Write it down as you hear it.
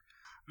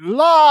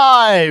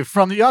Live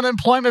from the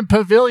Unemployment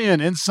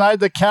Pavilion inside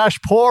the Cash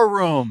Pour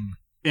Room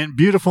in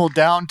beautiful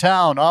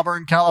downtown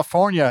Auburn,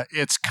 California,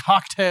 it's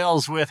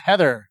Cocktails with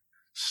Heather,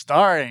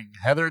 starring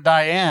Heather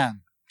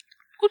Diane.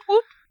 Whoop,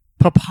 whoop.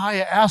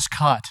 Papaya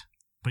Ascot,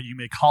 but you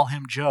may call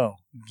him Joe.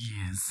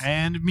 Yes.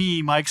 And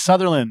me, Mike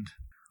Sutherland.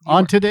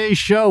 On today's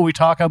show, we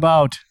talk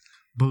about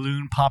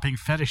balloon popping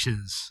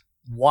fetishes.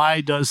 Why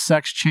does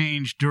sex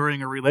change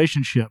during a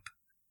relationship?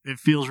 It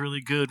feels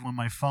really good when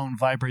my phone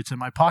vibrates in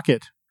my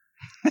pocket.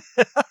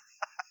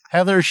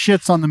 Heather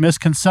shits on the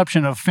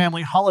misconception of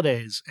family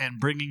holidays and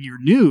bringing your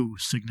new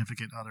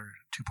significant other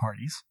to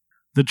parties.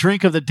 The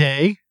drink of the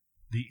day,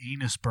 the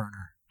anus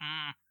burner.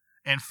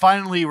 And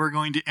finally, we're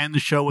going to end the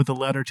show with a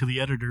letter to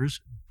the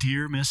editors.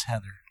 Dear Miss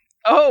Heather.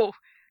 Oh,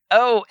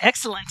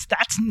 excellent.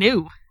 That's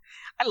new.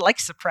 I like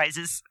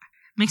surprises.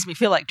 Makes me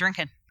feel like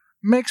drinking.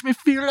 Makes me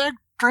feel like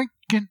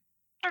drinking.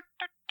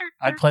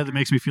 I'd play that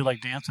makes me feel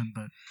like dancing,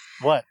 but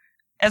what?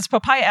 As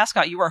Papaya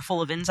Ascot, you are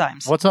full of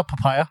enzymes. What's up,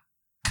 Papaya?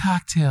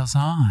 Cocktails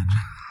on.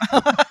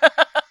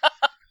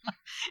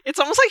 It's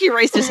almost like he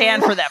raised his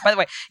hand for that. By the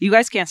way, you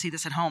guys can't see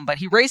this at home, but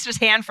he raised his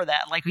hand for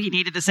that, like he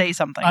needed to say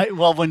something.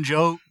 When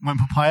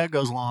Papaya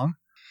goes long,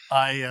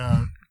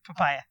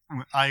 Papaya.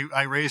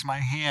 I raise my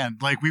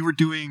hand. Like we were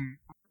doing.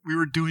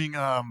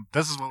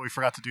 This is what we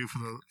forgot to do for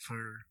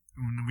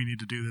when we need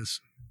to do this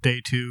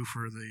day 2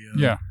 for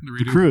the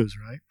cruise,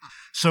 right?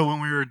 So when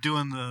we were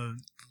doing the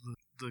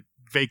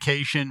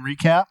vacation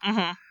recap.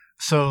 Mm-hmm.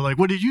 So, like,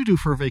 what did you do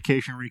for a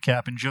vacation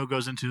recap? And Joe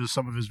goes into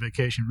some of his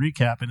vacation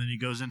recap, and then he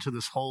goes into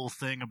this whole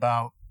thing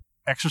about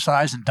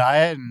exercise and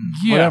diet and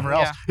whatever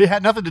else. It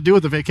had nothing to do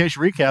with the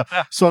vacation recap.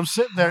 Yeah. So I'm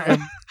sitting there,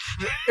 and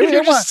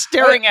you're just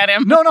staring at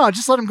him. No, I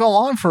just let him go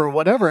on for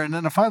whatever. And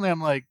then finally,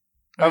 I'm like,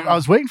 I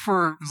was waiting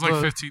for... It was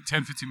like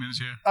 10, 15 minutes,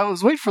 yeah. I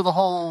was waiting for the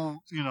whole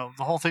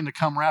thing to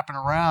come wrapping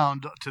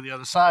around to the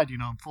other side,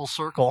 full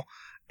circle,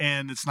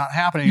 and it's not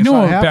happening. You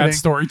know, a bad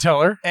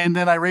storyteller. And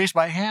then I raised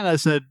my hand, I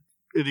said...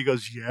 And he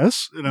goes,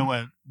 yes. And I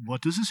went,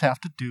 what does this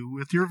have to do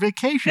with your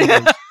vacation?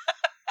 Goes,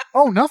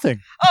 oh,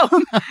 nothing.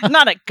 Oh,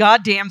 not a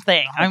goddamn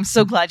thing. I'm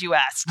so glad you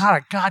asked. Not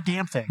a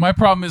goddamn thing. My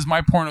problem is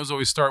my pornos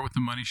always start with the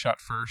money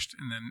shot first,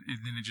 and then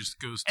it just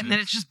goes to... And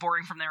then it's just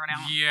boring from there on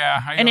out.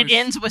 Yeah. It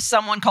ends with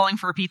someone calling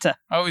for a pizza.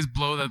 I always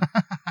blow the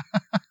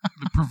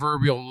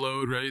proverbial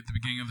load right at the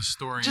beginning of the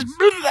story. Just...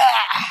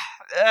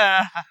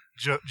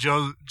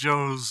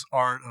 Joe's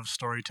art of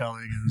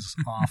storytelling is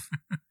off.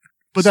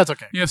 But that's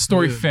okay. Yeah,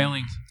 story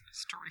failing.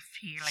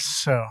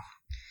 So,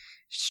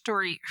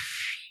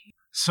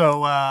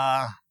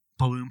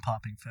 balloon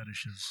popping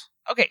fetishes.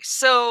 Okay,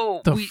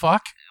 so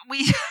fuck?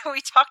 We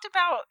talked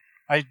about.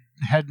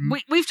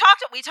 We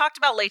talked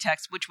about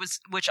latex,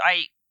 which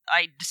I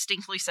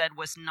distinctly said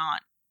was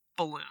not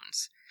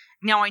balloons.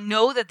 Now I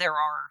know that there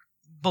are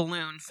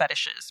balloon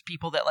fetishes,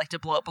 people that like to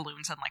blow up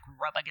balloons and like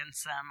rub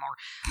against them, or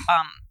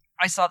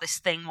I saw this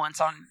thing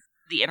once on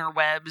the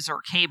interwebs or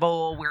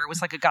cable where it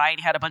was like a guy and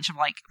he had a bunch of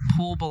like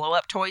pool blow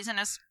up toys in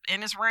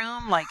his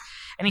room, like,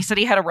 and he said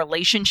he had a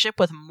relationship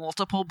with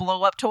multiple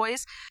blow up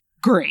toys.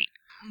 Great,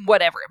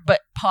 whatever. But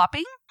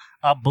popping?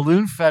 A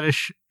balloon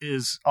fetish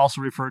is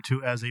also referred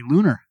to as a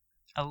looner.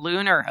 A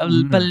ballooner.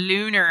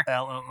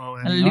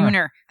 L-O-O-N-E-R. A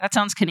looner. That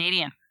sounds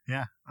Canadian.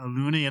 Yeah, a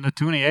loony and a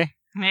toonie, eh?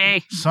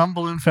 Hey. Some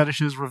balloon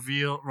fetishes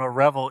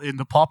revel in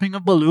the popping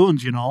of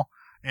balloons,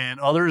 and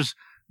others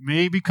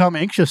may become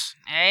anxious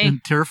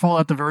and tearful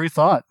at the very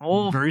thought.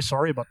 Oh. I'm very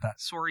sorry about that.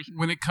 Sorry.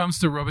 When it comes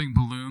to rubbing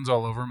balloons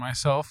all over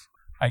myself,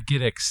 I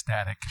get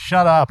ecstatic.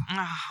 Shut up.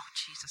 Oh,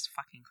 Jesus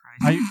fucking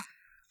Christ.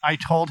 I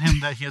told him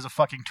that he has a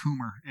fucking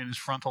tumor in his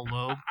frontal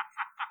lobe.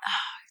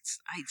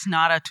 It's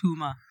not a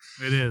tumor.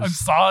 It is. I'm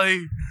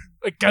sorry.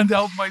 I can't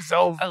help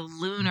myself. A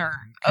looner.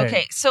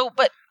 Okay, so,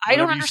 but I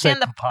don't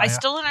understand I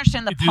still don't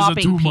understand the It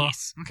popping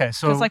piece. Okay,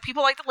 so... Because, like,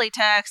 people like the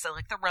latex, they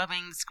like the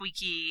rubbing, the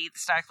squeaky, the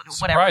static,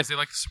 whatever. Surprise. They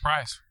like the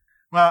surprise.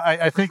 Well,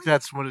 I think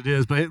that's what it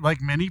is, but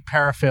like many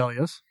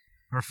paraphilias,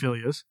 or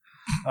philias,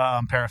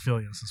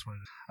 paraphilias is what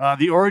it is.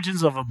 The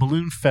origins of a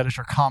balloon fetish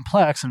are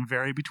complex and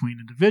vary between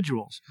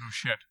individuals. Oh,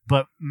 shit.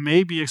 But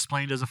may be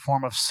explained as a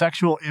form of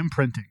sexual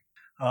imprinting.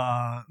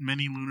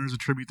 Many looners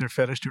attribute their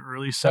fetish to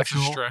early sexual...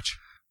 That's a stretch.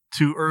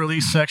 To early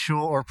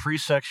sexual or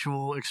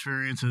pre-sexual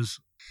experiences.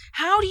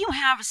 How do you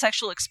have a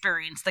sexual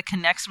experience that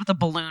connects with a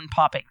balloon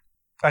popping?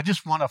 I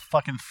just want to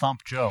fucking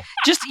thump Joe.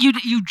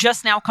 You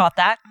just now caught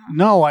that?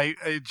 No, I'm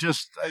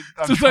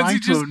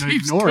trying to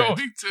ignore it.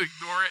 To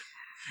ignore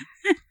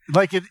it.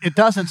 Like it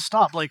doesn't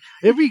stop. Like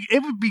it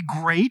would be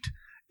great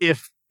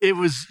if it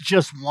was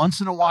just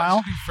once in a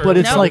while, but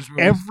it's like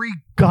every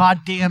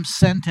goddamn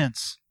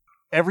sentence,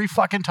 every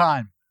fucking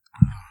time.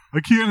 I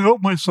can't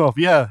help myself.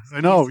 Yeah,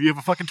 I know. You have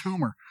a fucking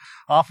tumor.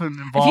 Often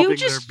involving if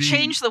you just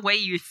change the way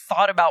you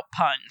thought about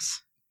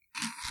puns,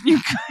 you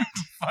could.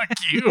 Fuck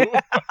you.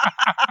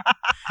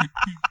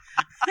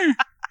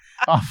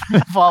 Often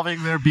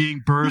involving their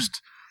being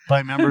burst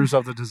by members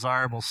of the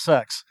desirable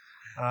sex.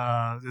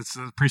 It's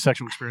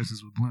pre-sexual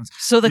experiences with balloons.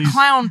 So the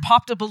clown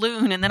popped a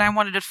balloon, and then I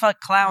wanted to fuck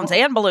clowns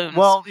and balloons.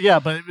 Well, yeah,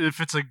 but if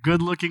it's a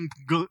good-looking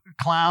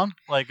clown,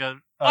 like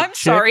I'm chick,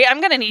 sorry, I'm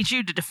going to need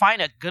you to define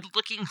a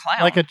good-looking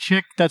clown. like a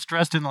chick that's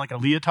dressed in like a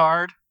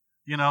leotard,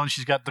 and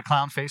she's got the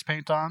clown face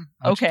paint on,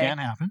 which can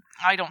happen.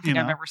 I don't think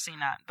I've ever seen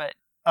that, but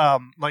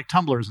like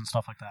tumblers and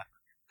stuff like that.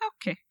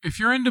 Okay. If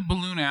you're into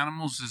balloon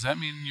animals, does that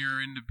mean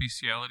you're into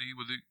bestiality?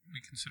 Would it be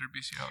considered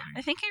bestiality?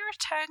 I think you're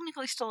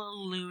technically still a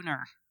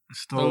looner.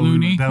 Still a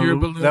loony? You're a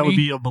balloony? That would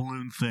be a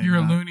balloon thing. You're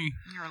a loony.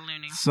 You're a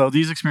loony. So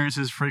these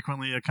experiences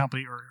frequently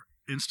accompany or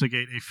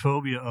instigate a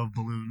phobia of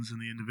balloons in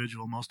the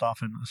individual, most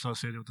often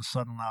associated with the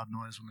sudden loud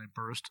noise when they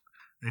burst,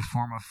 a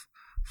form of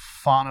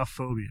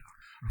phonophobia.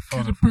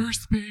 Gonna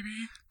burst,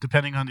 baby.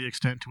 Depending on the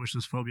extent to which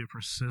this phobia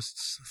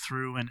persists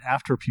through and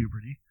after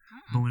puberty,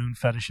 balloon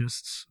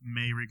fetishists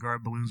may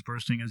regard balloons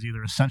bursting as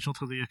either essential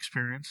to the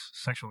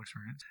sexual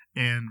experience,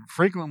 and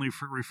frequently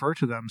refer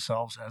to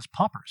themselves as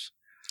poppers,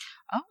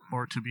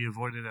 or to be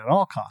avoided at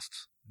all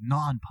costs,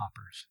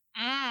 non-poppers.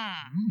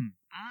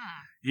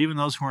 Even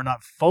those who are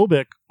not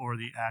phobic or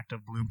the act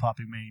of balloon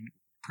popping may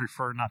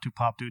prefer not to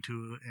pop due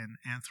to an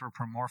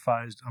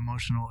anthropomorphized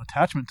emotional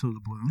attachment to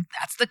the balloon.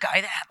 That's the guy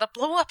that had the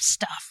blow-up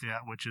stuff. Yeah,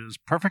 which is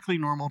perfectly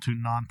normal to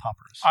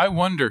non-poppers. I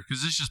wonder,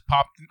 because this just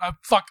popped...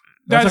 fuck,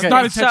 that's okay.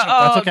 Not intentional.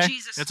 That's okay.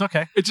 Jesus. It's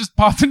okay. It just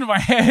popped into my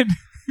head.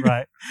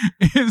 Right.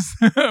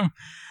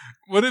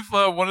 What if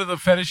one of the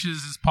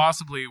fetishes is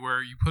possibly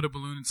where you put a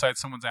balloon inside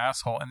someone's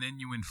asshole and then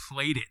you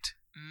inflate it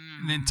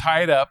and then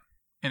tie it up,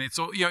 and it's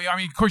of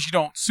course you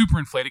don't super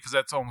inflate it because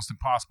that's almost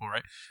impossible,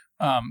 right?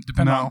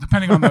 Depending on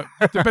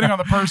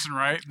the person,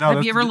 right? No,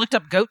 have you ever looked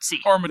up Goatsy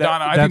or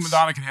Madonna? I think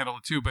Madonna can handle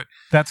it too, but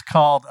that's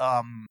called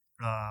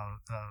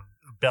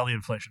belly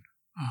inflation.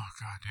 Oh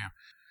goddamn!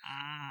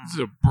 This is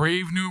a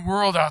brave new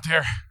world out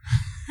there.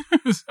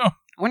 So, I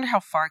wonder how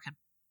far I could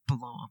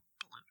blow up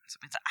balloons.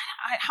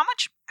 How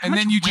much? And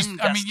then you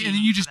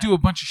just do a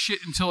bunch of shit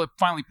until it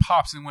finally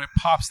pops, and when it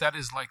pops, that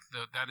is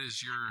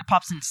your it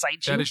pops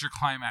inside you. That is your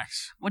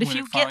climax. What if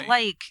you get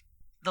like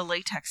the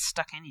latex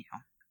stuck in you?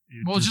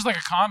 Well, it's just like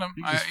a condom.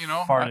 I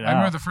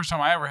remember the first time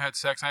I ever had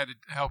sex, I had to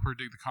help her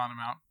dig the condom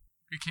out.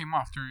 It came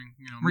off during,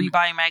 Were you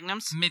buying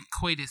magnums?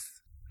 Mid-coitus.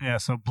 Yeah,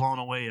 so blown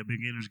away, a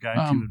beginner's guide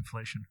to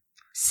inflation.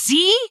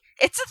 See?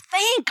 It's a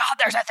thing. God,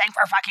 there's a thing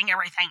for fucking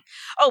everything.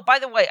 Oh, by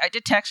the way, I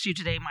did text you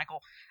today,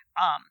 Michael.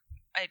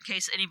 In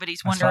case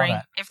anybody's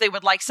wondering if they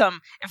would like some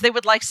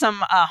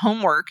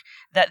homework,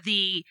 that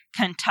the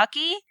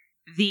Kentucky,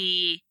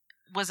 the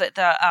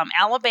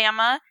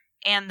Alabama,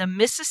 and the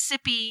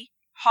Mississippi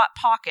Hot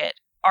Pocket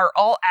are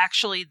all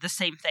actually the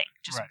same thing,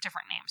 just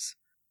different names.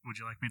 Would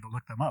you like me to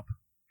look them up?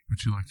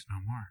 Would you like to know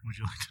more?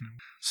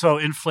 So,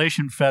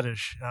 inflation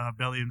fetish,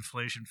 belly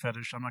inflation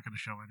fetish. I'm not going to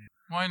show any.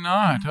 Why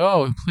not?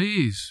 Oh,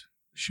 please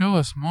show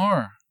us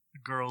more. The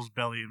girl's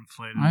belly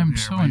inflated. I'm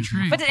so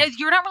intrigued. But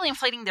you're not really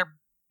inflating their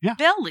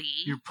belly.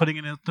 You're putting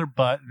it in their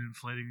butt and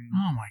inflating.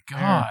 Oh my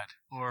god!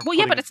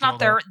 But it's not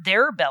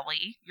their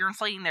belly. You're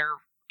inflating their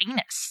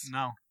anus.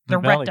 No, their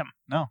rectum.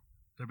 No,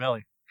 their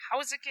belly. How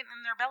is it getting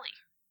in their belly?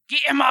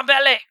 Get in my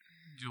belly.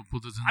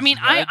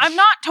 I'm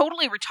not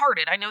totally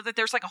retarded. I know that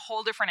there's like a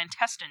whole different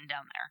intestine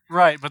down there.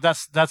 Right, but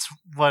that's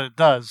what it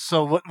does.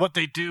 So what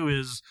they do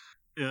is,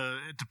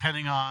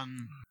 depending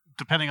on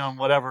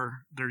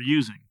whatever they're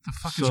using. The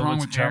fuck is wrong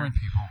with German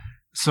people?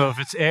 So if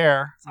it's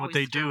air, what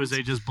they do is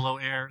they just blow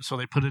air. So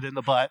they put it in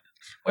the butt.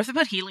 What if they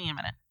put helium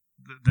in it?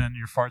 Then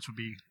your farts would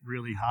be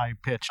really high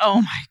pitched. Oh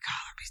my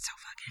god, that'd be so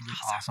fucking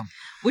awesome.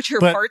 Would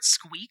your farts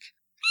squeak?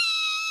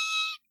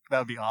 That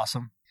would be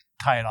awesome.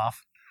 Tie it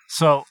off.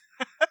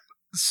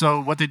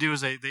 So what they do is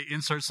they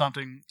insert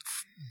something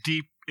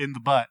deep in the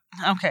butt.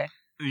 Okay.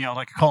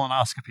 Like a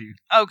colonoscopy.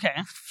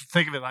 Okay.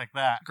 Think of it like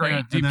that. Great.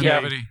 Yeah, deep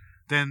cavity.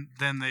 Then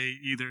they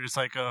either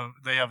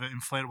they have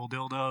inflatable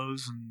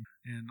dildos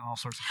and all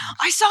sorts of things.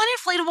 I saw an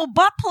inflatable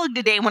butt plug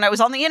today when I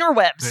was on the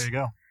interwebs. There you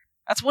go.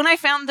 That's when I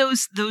found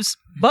those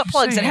butt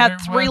plugs that had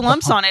 3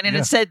 lumps on it, and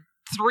it said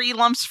 3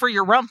 lumps for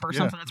your rump or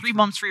something. 3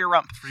 bumps for your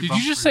rump. Did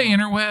you just say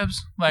interwebs?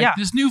 Like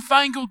this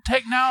newfangled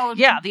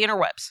technology? Yeah, the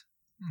interwebs.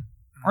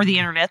 Or the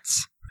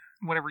internets.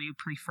 Whatever you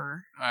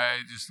prefer. I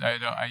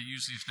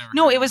usually just never.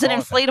 No, it was an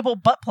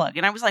inflatable butt plug,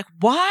 and I was like,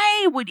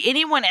 "Why would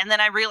anyone?" And then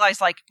I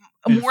realized, like,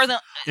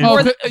 not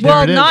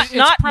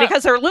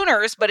because they're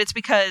lunars, but it's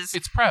because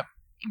it's prep.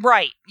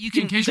 Right, you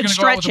can. In case you're going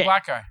to go out with a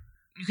black guy,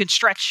 you can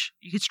stretch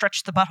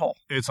the butthole.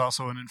 It's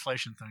also an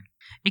inflation thing.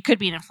 It could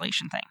be an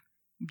inflation thing.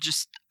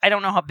 Just I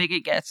don't know how big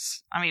it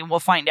gets. I mean, we'll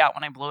find out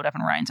when I blow it up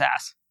in Ryan's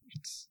ass.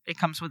 It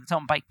comes with its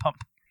own bike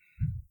pump.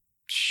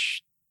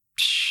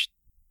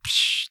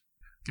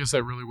 Guess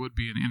that really would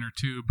be an inner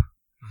tube.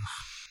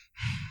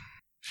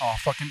 All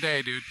fucking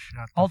day, dude.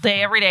 All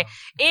day, every day.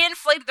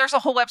 There's a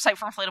whole website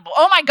for inflatable.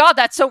 Oh my god,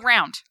 that's so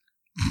round.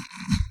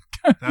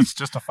 That's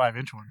just a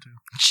 5-inch one, too.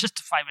 It's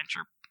just a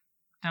 5-incher.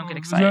 Don't get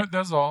excited.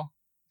 That's all.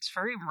 It's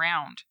very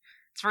round.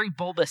 It's very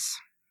bulbous.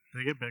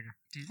 They get bigger.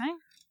 Do you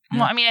think? Yeah.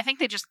 Well, I mean, I think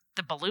the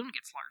balloon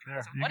gets larger.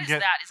 There, so what is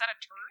that? Is that a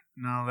turd?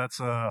 No, that's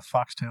a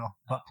foxtail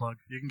butt plug.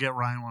 You can get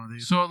Ryan one of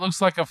these. So it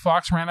looks like a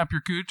fox ran up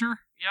your cooter?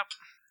 Yep.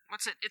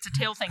 What's it? It's a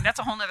tail thing. That's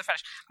a whole nother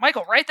fetish.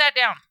 Michael, write that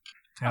down.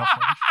 Tail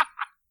fetish.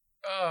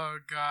 Oh,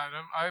 God.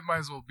 I might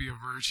as well be a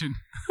virgin.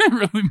 I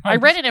really might. I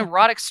read an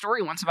erotic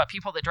story once about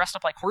people that dressed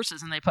up like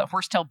horses and they put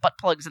horsetail butt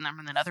plugs in them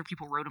and then other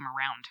people rode them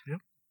around.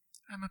 Yep.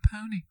 I'm a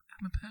pony.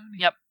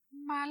 Yep.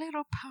 My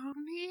little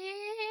pony.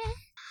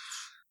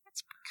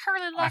 It's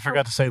curly like I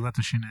forgot to say let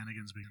the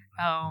shenanigans begin.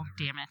 Oh,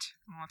 damn it.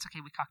 Well, it's okay.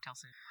 We cocktail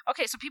soon.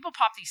 Okay, so people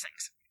pop these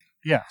things.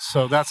 Yeah,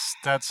 so that's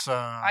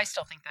I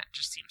still think that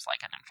just seems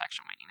like an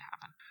infection waiting to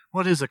happen.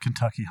 What is a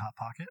Kentucky Hot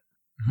Pocket?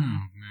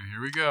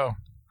 Here we go.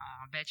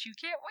 I bet you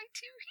can't wait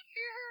to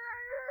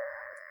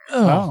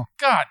hear. Oh.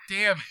 God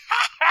damn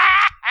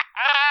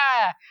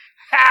it.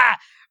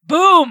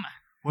 Boom!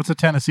 What's a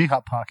Tennessee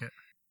Hot Pocket?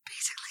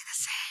 Basically the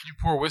same. You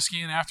pour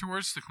whiskey in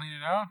afterwards to clean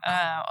it out?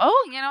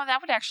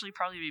 That would actually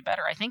probably be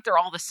better. I think they're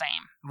all the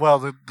same. Well,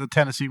 the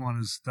Tennessee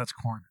one that's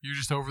corn. You're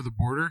just over the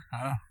border? I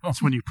don't know.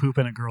 That's when you poop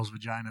in a girl's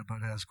vagina, but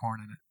it has corn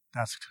in it.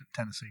 That's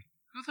Tennessee.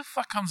 Who the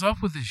fuck comes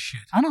up with this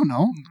shit? I don't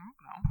know.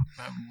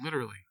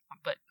 Literally.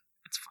 But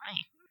it's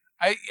funny.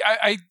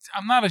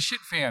 I'm not a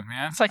shit fan,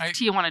 man. It's like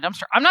Tijuana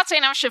dumpster. I'm not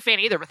saying I'm a shit fan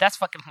either, but that's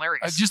fucking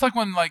hilarious. Just like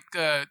when like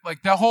that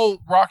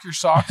whole "Rock Your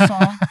Socks"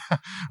 song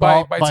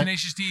by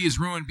Tenacious D is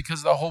ruined because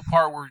of the whole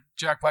part where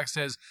Jack Black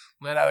says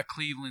 "Let out a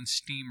Cleveland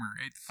steamer."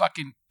 It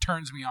fucking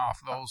turns me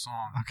off the whole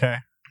song. Okay,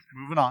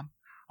 moving on.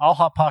 All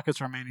Hot Pockets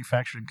are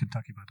manufactured in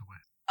Kentucky, by the way.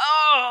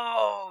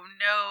 Oh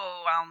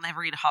no! I'll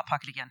never eat a Hot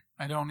Pocket again.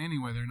 I don't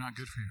anyway. They're not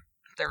good for you.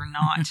 They're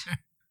not.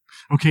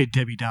 Okay,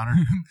 Debbie Downer.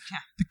 Yeah.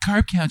 The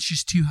carb count's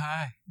just too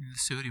high. The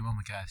sodium, oh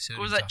my God.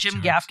 What was that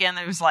Jim Gaffigan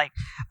that was like,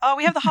 oh,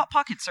 we have the Hot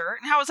Pocket, sir.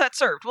 And how is that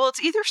served? Well, it's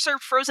either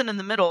served frozen in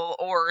the middle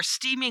or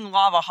steaming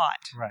lava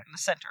hot in the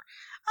center.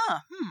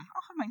 I'll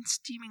have mine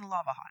steaming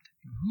lava hot.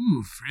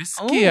 Ooh,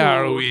 frisky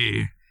are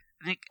we?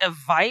 A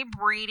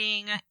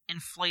vibrating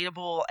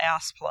inflatable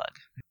ass plug.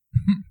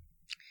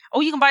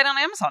 You can buy it on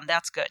Amazon.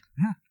 That's good.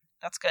 Yeah.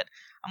 That's good.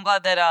 I'm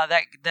glad that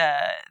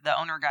the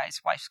owner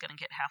guy's wife's going to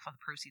get half of the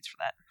proceeds for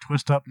that.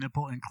 Twist up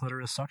nipple and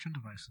clitoris suction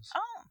devices.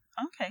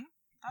 Oh, okay.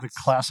 The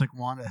classic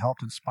one that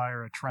helped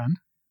inspire a trend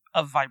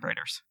of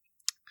vibrators.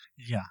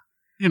 Yeah,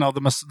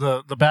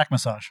 the back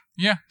massage.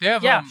 Yeah, they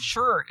have. Yeah,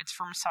 sure. It's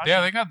for massage.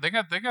 Yeah, they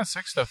got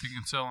sex stuff you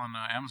can sell on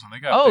Amazon. They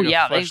got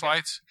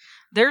fleshlights.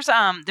 There's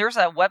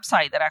a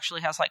website that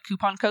actually has like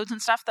coupon codes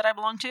and stuff that I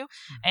belong to,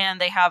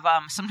 and they have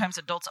sometimes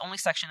adults only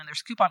section, and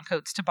there's coupon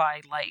codes to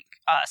buy like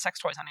sex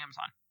toys on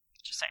Amazon.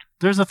 Just saying.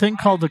 There's a thing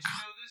called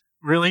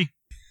really.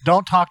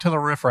 Don't talk to the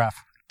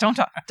riffraff. Don't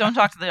talk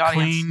to the audience.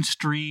 Clean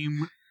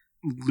Stream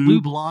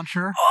lube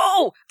launcher.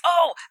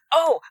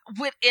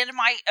 In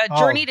my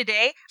journey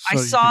today, I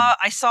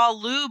saw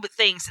lube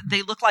things.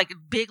 They look like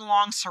big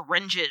long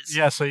syringes.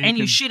 Yeah,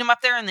 you shoot them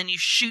up there, and then you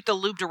shoot the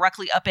lube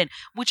directly up in.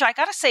 Which I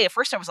gotta say, at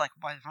first I was like,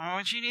 why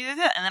would you need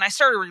that? And then I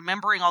started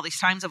remembering all these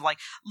times of like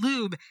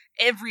lube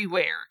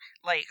everywhere,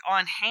 like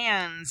on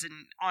hands and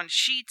on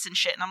sheets and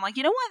shit. And I'm like,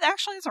 you know what?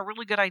 Actually, it's a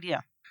really good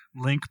idea.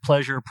 Link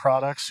Pleasure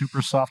Products,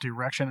 super soft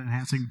erection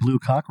enhancing blue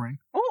cock ring.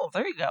 Oh,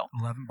 there you go.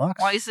 $11.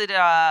 Why is it for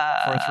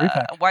a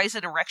 3-pack? Why is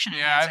it erection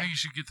enhancing? Yeah, I think you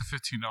should get the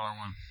 $15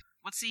 one.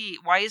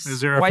 Is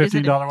there a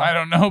 $15 one? I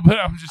don't know, but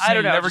I'm just saying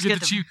you never just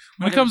get the cheap.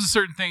 When it comes to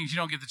certain things, you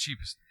don't get the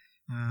cheapest.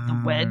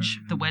 The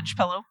wedge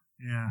pillow.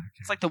 Yeah, okay.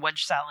 It's like the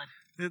wedge salad.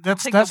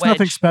 That's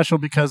nothing special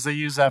because they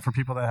use that for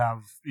people that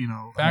have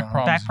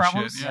back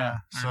problems. Shit. Yeah.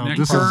 So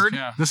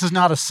this is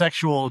not a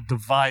sexual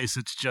device.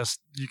 It's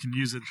just you can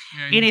use it.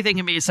 Yeah, anything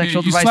can be a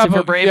sexual device if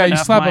you're brave enough. You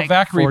slap a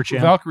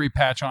Valkyrie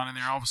patch on in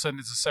there, all of a sudden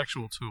it's a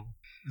sexual tool.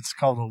 It's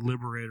called a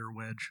liberator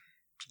wedge.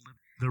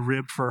 The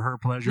ribbed for her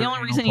pleasure. The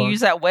only reason you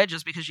use that wedge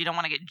is because you don't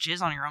want to get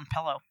jizz on your own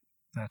pillow.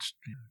 That's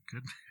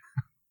good.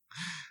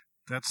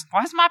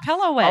 Why is my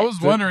pillow wet? I was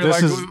wondering.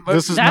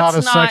 This is not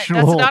a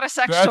sexual. That's not a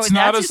sex toy. That's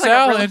not a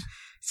salad.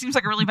 Seems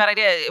like a really bad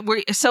idea.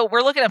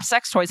 We're looking up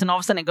sex toys, and all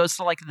of a sudden it goes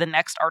to like the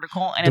next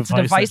article, and it's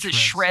a device that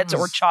shreds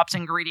or chops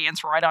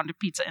ingredients right onto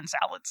pizza and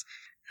salads.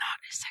 Not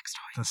a sex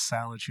toy. The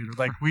salad shooter.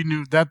 Like we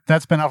knew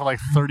that's been out for like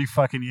 30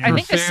 fucking years.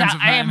 I think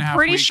I am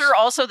pretty sure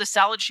also the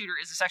salad shooter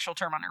is a sexual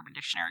term on Urban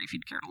Dictionary. If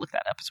you'd care to look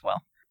that up as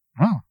well.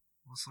 Oh,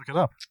 let's look it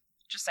up.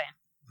 Just saying.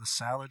 The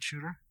salad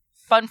shooter.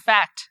 Fun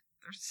fact: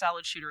 there's a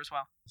salad shooter as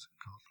well. What's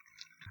it called?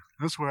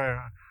 That's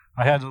where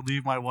I had to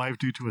leave my wife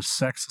due to a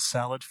sex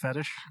salad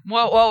fetish.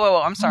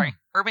 Whoa. I'm sorry.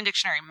 Urban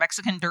Dictionary,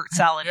 Mexican dirt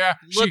salad. Yeah.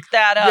 Look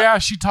that up. Yeah,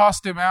 she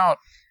tossed him out.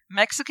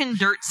 Mexican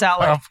dirt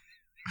salad.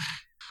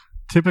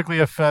 Typically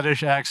a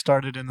fetish act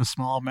started in the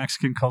small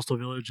Mexican coastal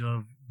village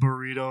of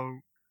Burrito.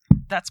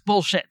 That's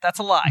bullshit. That's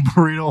a lie.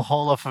 Burrito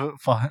Hola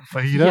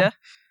Fajita. Yeah.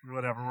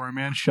 Whatever, where a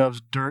man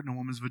shoves dirt in a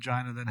woman's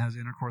vagina, then has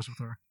intercourse with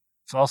her.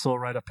 It's also a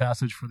rite of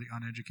passage for the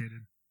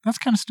uneducated. That's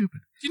kind of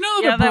stupid. You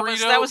know that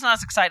burrito, that was not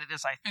as excited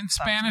as I in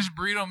Spanish,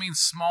 burrito means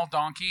small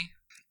donkey.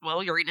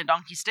 Well, you're eating a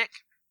donkey stick.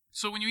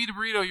 So when you eat a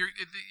burrito,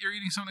 you're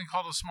eating something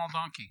called a small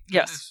donkey.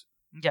 Yes.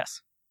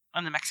 Yes.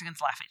 And the Mexicans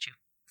laugh at you.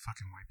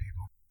 Fucking white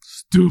people.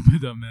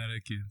 Stupid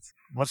Americans.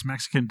 What's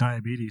Mexican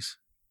diabetes?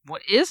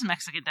 What is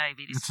Mexican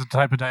diabetes? It's a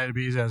type of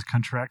diabetes that is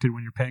contracted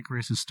when your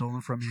pancreas is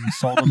stolen from you and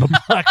sold on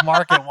the black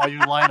market while you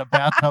lie in a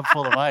bathtub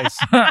full of ice.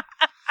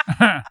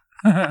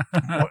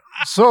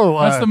 So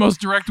that's the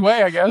most direct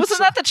way, I guess. Wasn't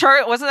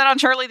that on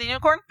Charlie the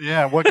Unicorn?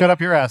 Yeah, what got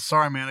up your ass?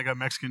 Sorry, man, I got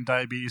Mexican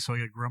diabetes, so I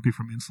get grumpy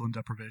from insulin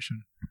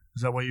deprivation.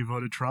 Is that why you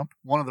voted Trump?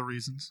 One of the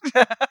reasons.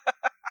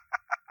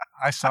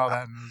 I saw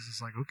that and it was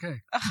just like,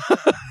 okay.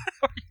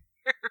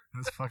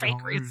 That's fucking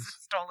hilarious.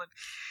 Stolen.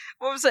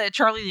 What was it?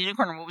 Charlie the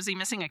Unicorn. What was he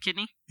missing? A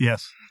kidney?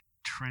 Yes.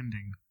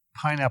 Trending.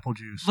 Pineapple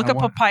juice. Look up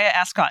papaya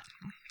ascot.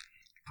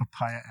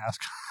 Papaya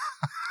ascot.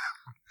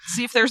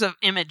 See if there's an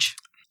image.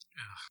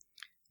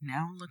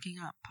 Now looking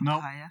up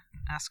papaya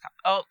ascot.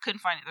 Oh, couldn't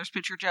find it. There's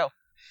Picture Joe.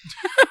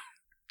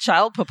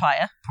 Child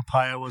papaya.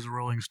 Papaya was a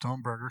Rolling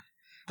Stone burger.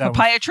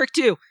 Papaya Trick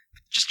 2.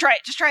 Just try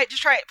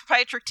it.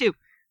 Papaya Trick 2.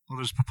 Well,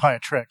 there's Papaya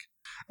Trick.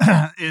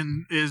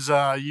 Is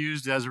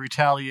used as a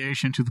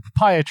retaliation to the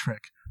papaya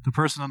trick. The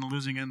person on the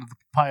losing end of the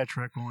papaya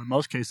trick will in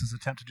most cases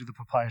attempt to do the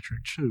papaya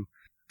trick too.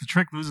 The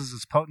trick loses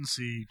its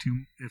potency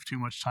if too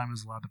much time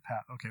is allowed to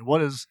pass. Okay, what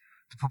is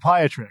the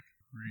papaya trick?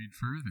 Read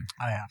further.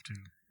 I have to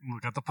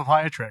look at the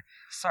papaya trick.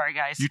 Sorry,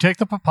 guys. You take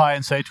the papaya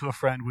and say to a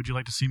friend, "Would you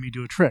like to see me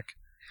do a trick?"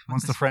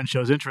 Once the friend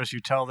shows interest, you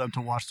tell them to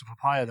watch the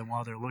papaya. Then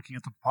while they're looking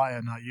at the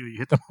papaya, not you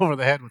hit them over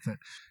the head with it.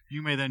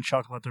 You may then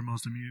chuckle at their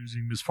most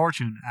amusing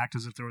misfortune, act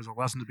as if there was a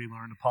lesson to be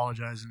learned,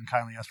 apologize, and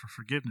kindly ask for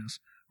forgiveness,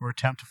 or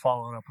attempt to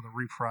follow it up with a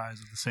reprise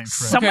of the same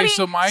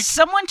trick.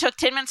 Someone took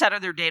 10 minutes out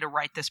of their day to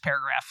write this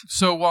paragraph.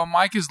 So while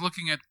Mike is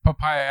looking at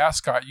papaya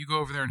ascot, you go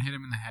over there and hit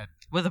him in the head.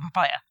 With a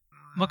papaya.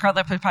 We'll call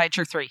that papaya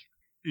trick 3.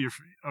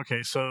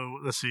 Okay, so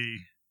let's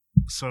see.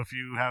 So if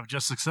you have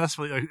just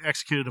successfully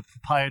executed a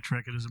papaya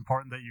trick, it is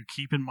important that you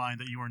keep in mind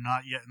that you are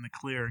not yet in the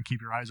clear and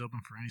keep your eyes open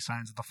for any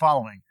signs of the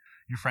following.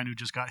 Your friend who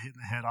just got hit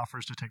in the head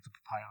offers to take the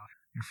papaya off.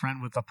 Your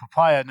friend with the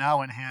papaya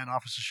now in hand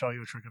offers to show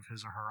you a trick of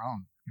his or her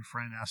own. Your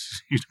friend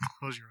asks you to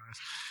close your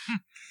eyes.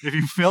 If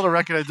you fail to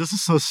recognize, this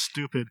is so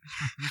stupid.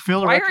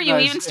 Why are you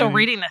even still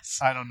reading this?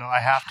 I don't know. I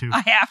have to.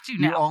 I have to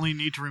now. You only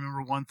need to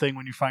remember one thing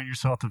when you find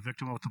yourself the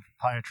victim of the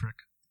papaya trick.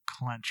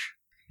 Clench.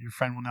 Your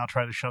friend will now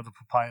try to shove the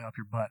papaya up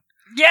your butt.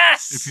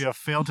 Yes! If you have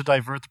failed to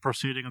divert the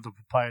proceeding of the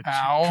papaya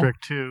trick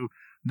 2,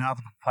 now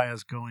the papaya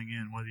is going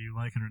in, whether you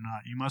like it or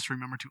not. You must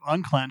remember to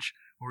unclench,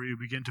 or you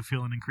begin to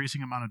feel an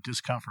increasing amount of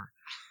discomfort.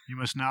 You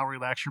must now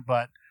relax your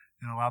butt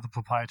and allow the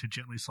papaya to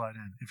gently slide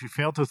in. If you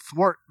fail to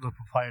thwart the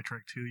papaya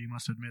trick 2, you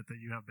must admit that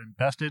you have been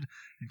bested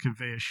and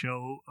convey a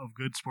show of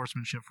good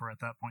sportsmanship, for at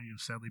that point you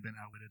have sadly been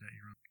outwitted at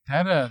your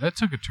own. That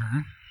took a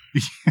turn.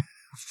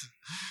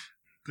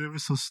 That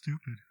was so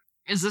stupid.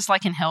 Is this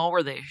like in hell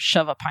where they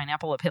shove a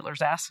pineapple up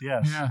Hitler's ass?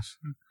 Yes.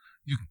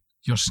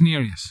 You're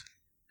serious.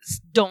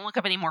 Don't look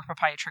up any more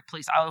papaya trick,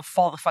 please. I will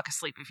fall the fuck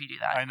asleep if you do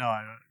that. I know.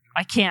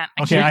 I can't.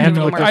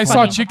 I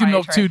saw chicken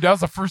milk too. That was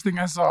the first thing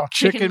I saw.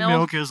 Chicken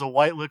milk is a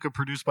white liquid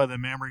produced by the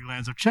mammary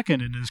glands of chicken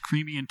and is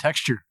creamy in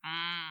texture.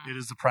 It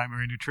is the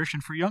primary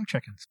nutrition for young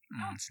chickens.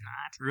 No, it's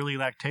not. Early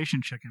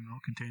lactation chicken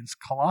milk contains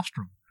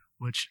colostrum,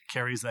 which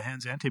carries the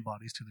hen's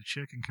antibodies to the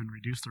chick and can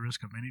reduce the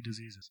risk of many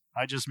diseases.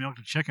 I just milked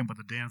a chicken, but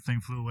the damn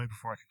thing flew away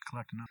before I could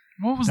collect enough.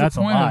 What was the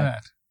point of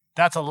that?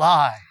 That's a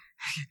lie.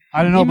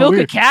 I don't know. You milk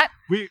a cat?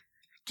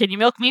 Can you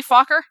milk me,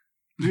 Fokker?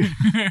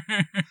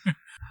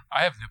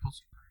 I have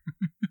nipples.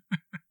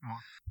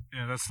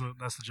 Yeah, that's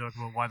the joke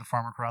about why the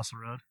farmer crossed the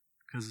road,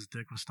 because his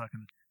dick was stuck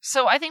in the...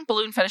 So I think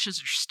balloon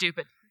fetishes are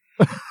stupid.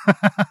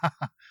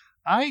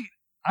 I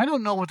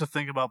don't know what to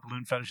think about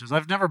balloon fetishes.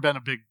 I've never been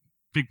a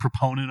big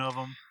proponent of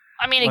them.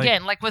 I mean,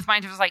 again, like with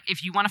mine, it was like,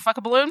 if you want to fuck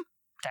a balloon,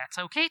 that's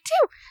okay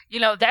too. You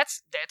know,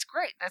 that's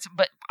great.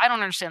 But I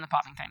don't understand the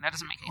popping thing. That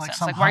doesn't make any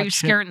sense. Like, why are you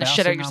scaring the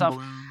shit out of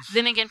yourself?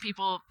 Then again,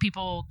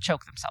 people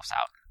choke themselves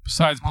out.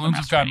 Besides, balloons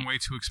have gotten way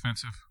too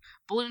expensive.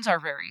 Balloons are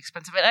very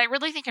expensive. And I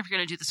really think if you're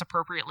going to do this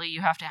appropriately,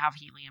 you have to have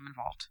helium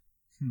involved.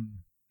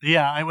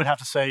 Yeah, I would have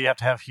to say you have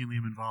to have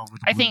helium involved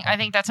with the balloon. I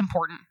think that's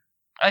important.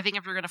 I think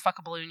if you're going to fuck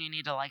a balloon, you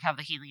need to have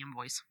the helium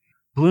voice.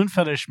 Balloon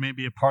fetish may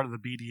be a part of the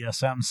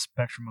BDSM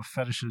spectrum of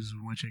fetishes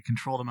in which a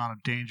controlled amount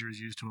of danger is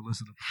used to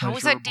elicit a pleasurable How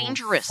is that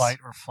dangerous? Fight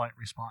or flight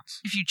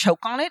response. If you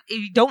choke on it, if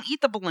you don't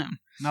eat the balloon.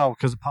 No,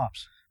 because it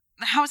pops.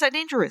 How is that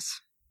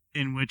dangerous?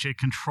 In which a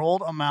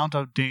controlled amount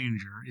of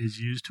danger is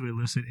used to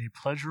elicit a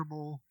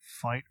pleasurable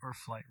fight or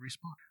flight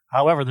response.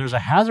 However, there's a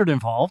hazard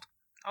involved.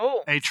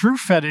 Oh. A true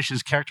fetish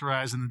is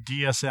characterized in the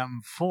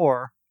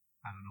DSM-4,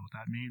 I don't know what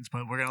that means,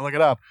 but we're going to look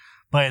it up,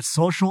 by its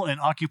social and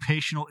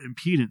occupational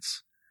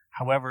impedance.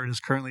 However, it is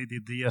currently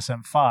the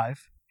DSM-5,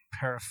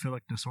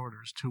 paraphilic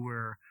disorders, to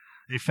where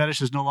a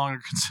fetish is no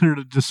longer considered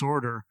a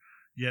disorder,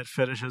 yet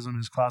fetishism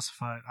is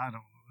classified,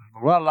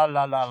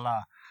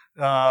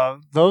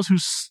 those who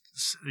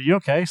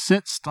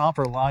sit, stomp,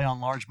 or lie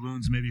on large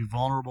balloons may be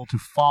vulnerable to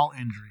fall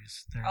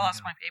injuries. I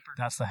lost my paper.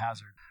 That's the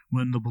hazard.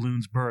 When the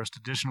balloons burst,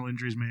 additional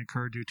injuries may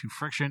occur due to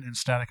friction and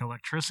static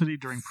electricity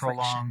during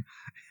prolonged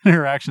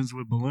interactions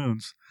with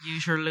balloons.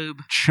 Use your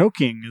lube.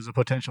 Choking is a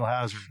potential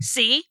hazard.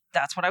 See?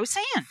 That's what I was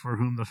saying. For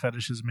whom the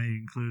fetishes may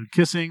include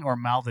kissing or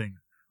mouthing.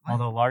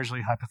 Although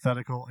largely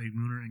hypothetical, a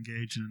lunar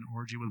engaged in an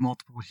orgy with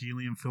multiple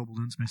helium-filled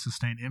balloons may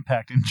sustain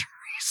impact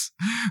injuries,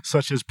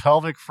 such as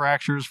pelvic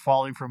fractures,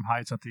 falling from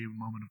heights at the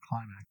moment of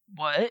climax.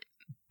 What?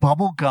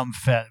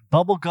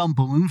 Bubblegum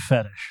balloon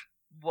fetish.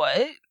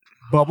 What?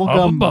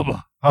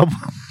 Bubblegum.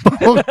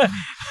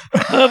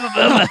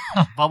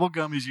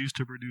 Bubblegum is used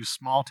to produce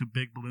small to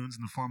big balloons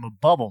in the form of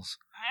bubbles.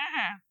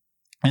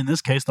 In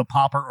this case, the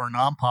popper or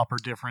non-popper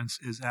difference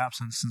is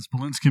absent since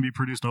balloons can be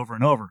produced over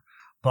and over.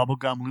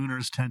 Bubblegum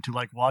lunars tend to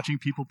like watching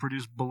people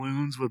produce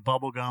balloons with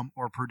bubblegum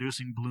or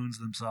producing balloons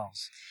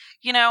themselves.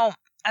 You know,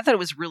 I thought it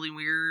was really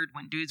weird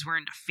when dudes were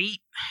into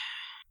feet.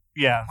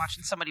 Yeah.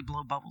 Watching somebody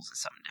blow bubbles is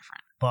something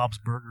different. Bob's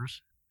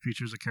Burgers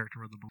features a character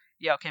with a balloon.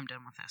 Yeah, okay, I'm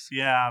done with this.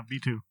 Yeah, me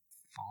too.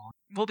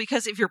 Well,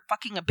 because if you're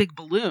fucking a big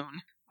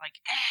balloon, like,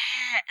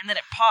 and then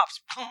it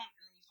pops, and then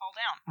you fall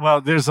down.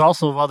 Well, there's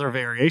also other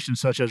variations,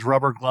 such as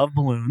rubber glove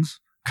balloons,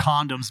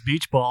 condoms,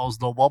 beach balls,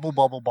 the wubble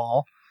bubble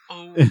ball.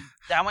 Oh,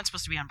 that one's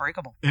supposed to be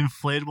unbreakable.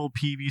 Inflatable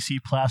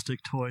PVC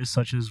plastic toys,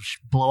 such as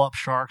blow-up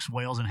sharks,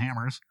 whales, and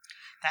hammers.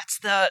 That's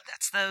the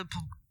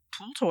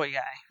pool toy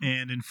guy.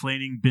 And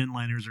inflating bin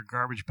liners or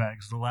garbage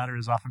bags. The latter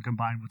is often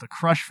combined with a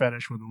crush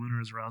fetish, where the lunar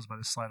is aroused by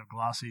the sight of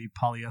glossy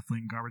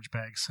polyethylene garbage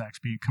bag sacks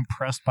being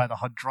compressed by the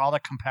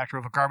hydraulic compactor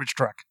of a garbage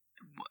truck.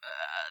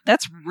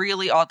 That's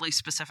really oddly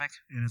specific.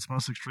 In its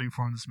most extreme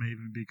form, this may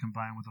even be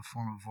combined with a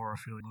form of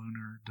vorophilia.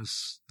 Lunar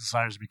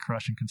desires to be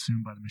crushed and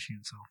consumed by the machine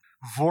itself.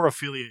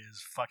 Vorophilia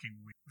is fucking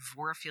weird.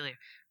 Vorophilia.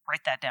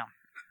 Write that down.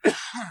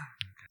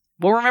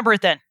 We'll remember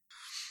it then.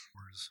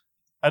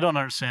 I don't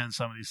understand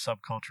some of these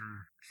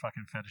subculture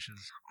fucking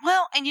fetishes.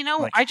 Well, and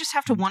Like, I just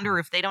have to wonder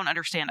if they don't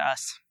understand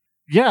us.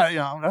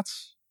 Yeah,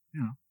 that's,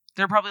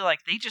 They're probably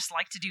like, they just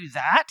like to do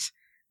that?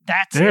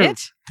 That's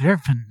it? They're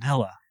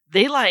vanilla.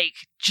 They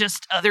like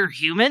just other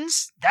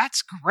humans?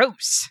 That's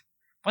gross.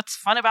 What's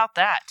fun about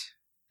that?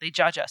 They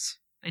judge us.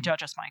 They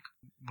judge us, Mike.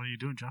 What are you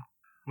doing, Joe?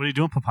 What are you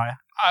doing, Papaya?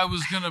 I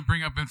was going to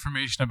bring up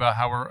information about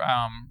how we're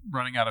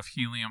running out of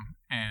helium,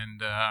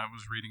 and I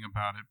was reading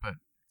about it, but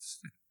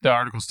the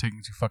article's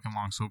taking too fucking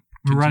long, so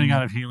we're running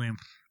out of helium.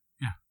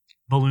 Yeah.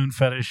 Balloon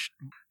fetish.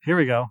 Here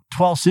we go.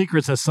 12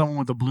 secrets that someone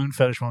with a balloon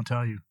fetish won't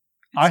tell you.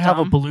 I have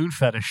a balloon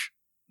fetish.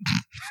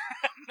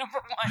 Number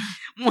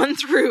 1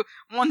 through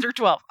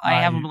 12. I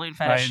have a balloon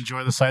fetish. I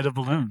enjoy the sight of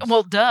balloons.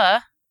 Well,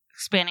 duh.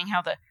 Expanding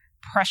how the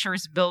pressure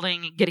is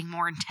building and getting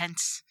more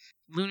intense.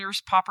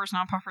 Lunars, poppers,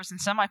 non-poppers, and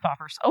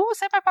semi-poppers. Oh,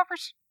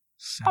 semi-poppers.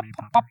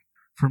 Semi-popper.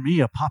 For me,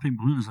 a popping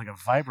balloon is like a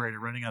vibrator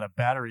running out of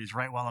batteries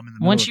right while I'm in the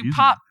middle Once of you using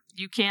pop, it.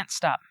 you can't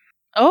stop.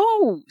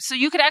 Oh, so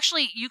you could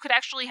actually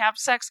have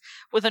sex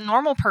with a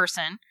normal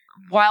person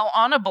while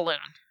on a balloon.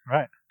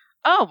 Right.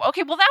 Oh,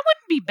 okay. Well, that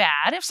wouldn't be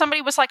bad if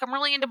somebody was like, I'm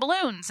really into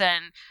balloons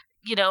and,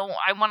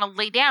 I want to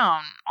lay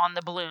down on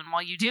the balloon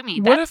while you do me.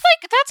 That's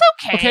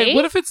okay. Okay,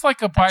 what if it's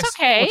like a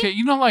okay. Okay,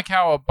 you know like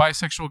how a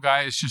bisexual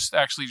guy is just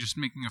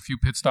making a few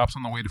pit stops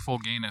on the way to full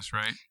gayness,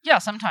 right? Yeah,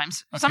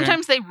 sometimes. Okay.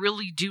 Sometimes they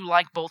really do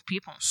like both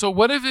people. So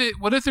what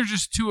if they're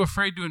just too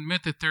afraid to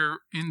admit that they're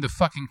into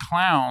fucking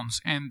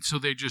clowns, and so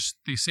they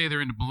say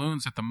they're into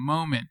balloons at the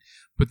moment,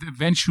 but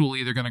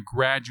eventually they're going to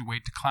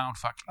graduate to clown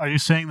fucking. Are you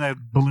saying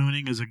that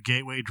ballooning is a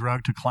gateway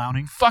drug to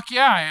clowning? Fuck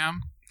yeah, I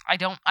am. I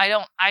don't.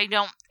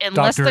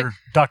 Unless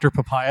Dr.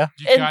 Papaya.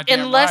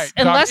 Unless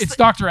it's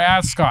Dr.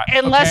 Ascot.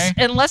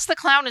 Unless the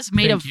clown is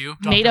made of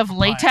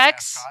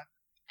latex. Ascot.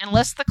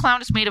 Unless the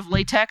clown is made of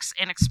latex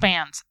and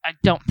expands, I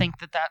don't think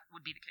that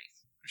would be the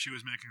case. She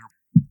was making her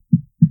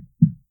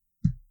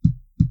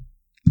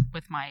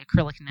with my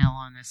acrylic nail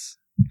on this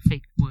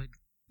fake wood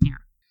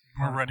here.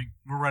 We're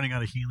running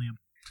out of helium.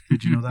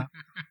 Did you know that?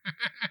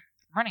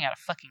 Running out of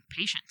fucking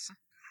patience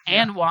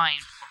and wine.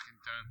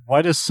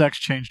 Why does sex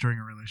change during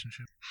a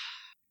relationship?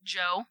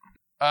 Joe?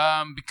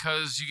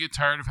 Because you get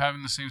tired of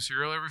having the same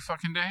cereal every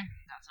fucking day?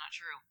 That's not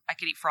true. I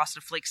could eat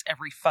Frosted Flakes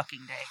every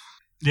fucking day.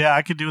 Yeah,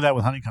 I could do that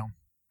with honeycomb.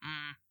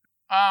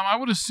 I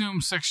would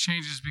assume sex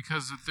changes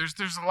because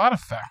there's a lot of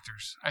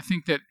factors. I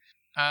think that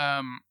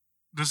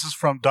this is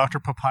from Dr.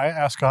 Papaya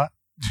Ascot,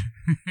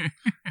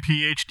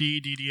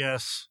 PhD,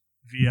 DDS,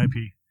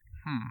 VIP.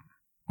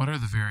 What are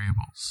the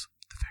variables?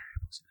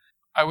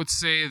 I would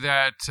say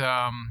that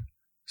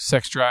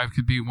sex drive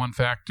could be one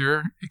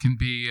factor. It can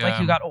be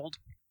like you got old.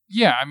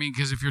 Yeah, I mean,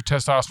 because if your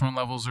testosterone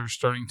levels are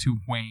starting to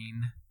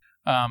wane,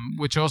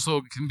 which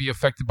also can be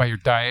affected by your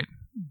diet,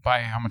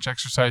 by how much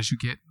exercise you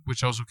get,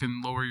 which also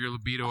can lower your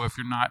libido if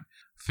you're not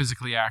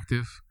physically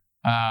active.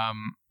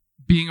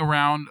 Being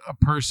around a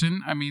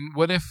person, I mean,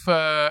 what if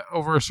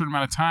over a certain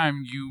amount of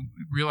time you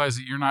realize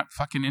that you're not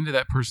fucking into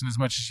that person as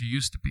much as you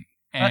used to be?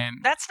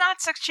 And that's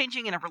not sex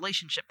changing in a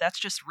relationship. That's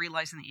just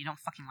realizing that you don't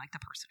fucking like the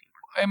person anymore.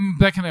 I mean,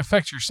 that can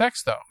affect your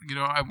sex, though.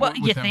 Well,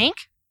 you think?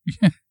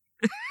 Yeah.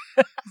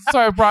 That's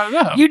why I brought it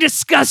up. You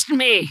disgust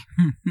me.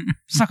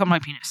 Suck on my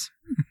penis.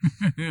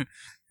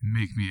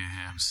 Make me a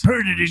ham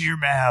sandwich. Burn it in your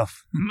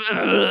mouth.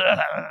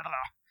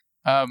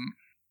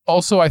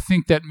 Also, I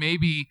think that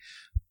maybe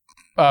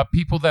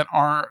people that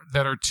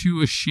are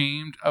too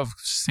ashamed of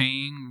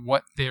saying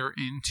what they're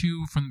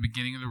into from the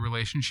beginning of the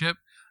relationship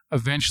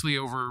eventually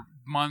over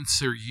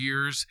months or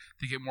years,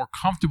 they get more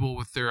comfortable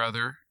with their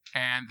other,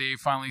 and they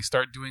finally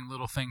start doing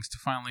little things to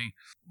finally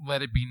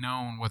let it be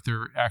known what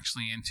they're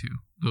actually into.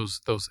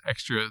 Those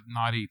extra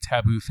naughty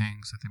taboo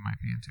things that they might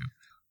be into.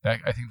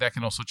 I think that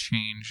can also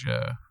change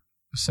the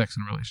sex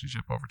in a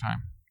relationship over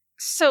time.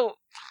 So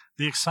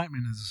the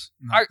excitement is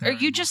not are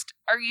you just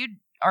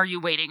are you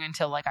waiting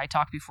until like I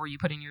talk before you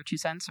put in your 2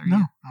 cents? Or no,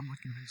 you? I'm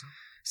looking things up.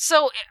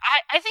 So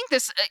I think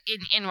this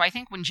I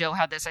think when Joe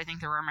had this, I think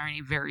there were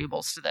many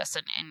variables to this,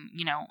 and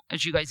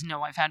as you guys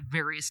know, I've had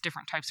various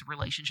different types of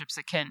relationships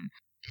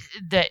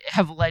that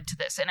have led to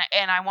this,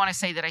 and I want to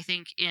say that I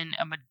think in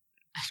a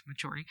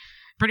majority,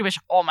 pretty much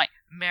all my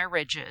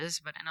marriages,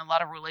 but in a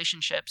lot of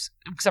relationships,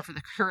 except for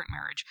the current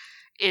marriage,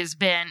 has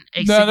been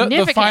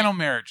significant... The final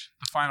marriage.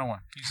 The final one.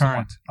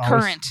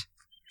 Current.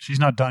 She's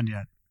not done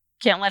yet.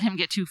 Can't let him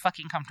get too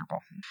fucking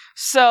comfortable.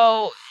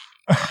 So,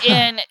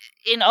 in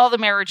all the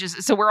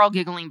marriages, so we're all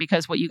giggling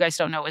because what you guys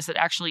don't know is that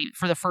actually,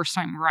 for the first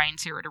time,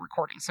 Ryan's here at a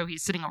recording. So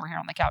he's sitting over here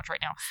on the couch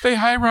right now. Say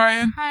hi,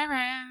 Ryan. Hi,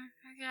 Ryan.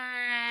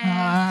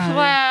 Hi.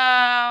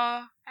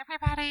 Hello,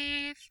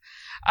 everybody.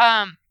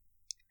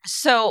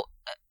 So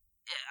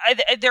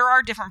there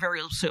are different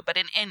variables to it, but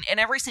in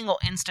every single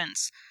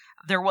instance,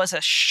 there was a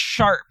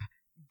sharp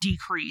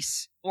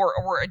decrease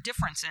or a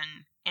difference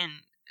in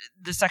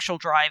the sexual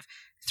drive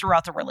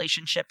throughout the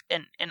relationship,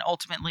 and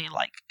ultimately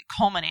like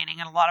culminating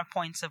in a lot of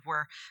points of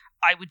where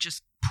I would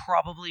just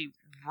probably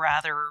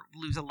rather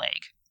lose a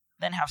leg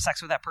than have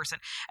sex with that person.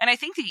 And I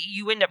think that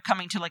you end up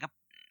coming to like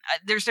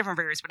there's different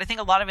variables, but I think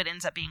a lot of it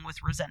ends up being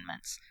with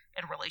resentments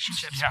in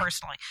relationships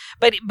personally.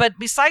 But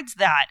besides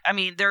that, I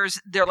mean, there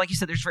like you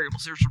said, there's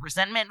variables. There's a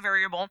resentment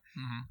variable.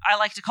 Mm-hmm. I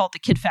like to call it the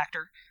kid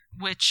factor,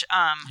 which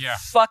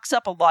fucks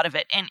up a lot of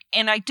it.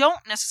 And I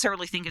don't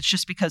necessarily think it's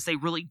just because they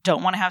really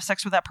don't want to have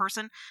sex with that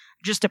person.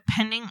 Just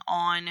depending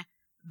on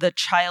the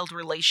child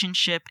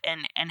relationship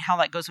and how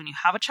that goes when you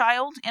have a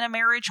child in a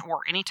marriage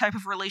or any type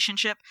of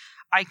relationship.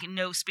 I can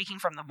know, speaking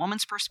from the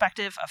woman's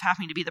perspective of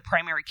having to be the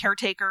primary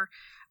caretaker,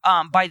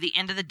 by the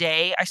end of the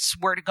day, I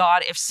swear to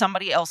God, if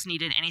somebody else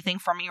needed anything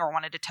from me or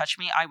wanted to touch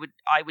me, I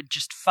would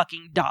just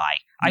fucking die.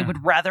 Yeah. I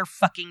would rather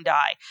fucking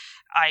die.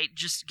 I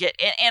just get,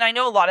 and I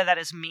know a lot of that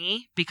is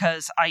me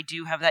because I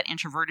do have that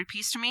introverted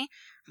piece to me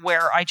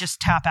where I just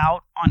tap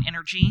out on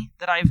energy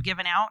that I've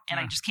given out and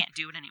I just can't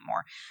do it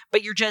anymore.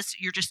 But you're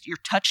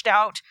touched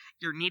out,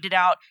 you're needed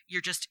out,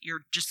 you're just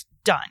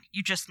done.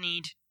 You just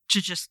need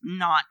to just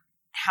not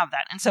have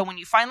that. And so when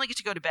you finally get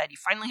to go to bed, you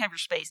finally have your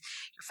space,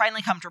 you're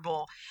finally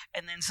comfortable,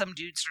 and then some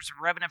dude starts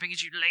rubbing up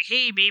against you like,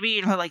 hey baby,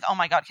 and you're like, oh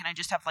my God, can I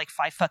just have like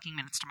 5 fucking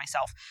minutes to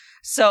myself?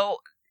 So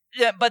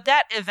but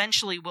that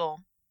eventually will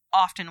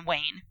often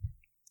wane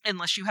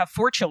unless you have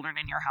 4 children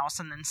in your house,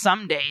 and then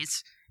some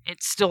days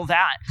it's still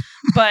that.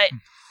 But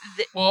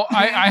well,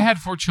 I had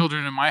 4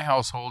 children in my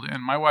household,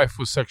 and my wife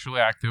was sexually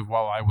active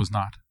while I was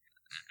not.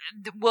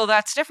 Well,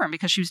 that's different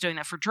because she was doing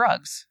that for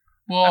drugs.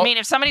 Well, I mean,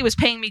 if somebody was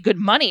paying me good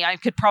money, I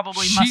could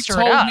probably muster it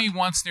up. She told me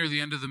once near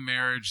the end of the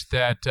marriage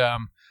that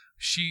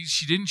she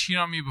didn't cheat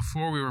on me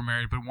before we were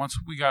married, but once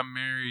we got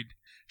married,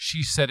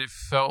 she said it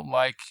felt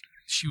like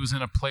she was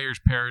in a player's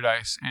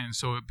paradise, and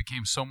so it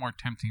became so more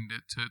tempting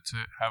to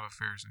have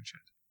affairs and shit.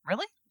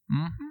 Really?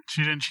 Mm-hmm.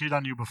 She didn't cheat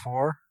on you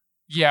before?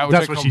 Yeah.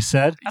 That's what she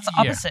said? That's the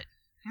opposite.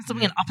 It's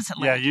living an opposite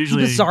life. Yeah,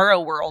 usually.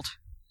 Bizarro world.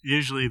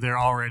 Usually they're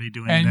already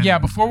doing it.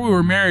 And before we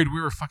were married, we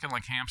were fucking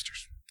like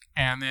hamsters.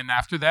 And then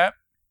after that,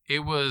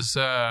 it was,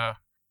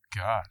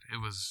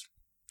 it was...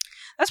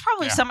 That's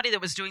probably somebody that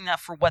was doing that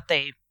for what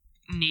they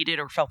needed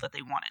or felt that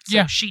they wanted.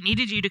 So she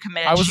needed you to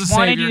commit. I was she the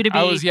wanted savior. you to be...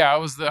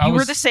 You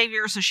were the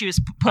savior, so she was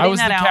putting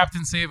that out. I was the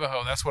Captain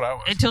Save-A-Ho. That's what I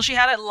was. Until she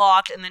had it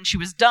locked, and then she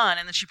was done,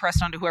 and then she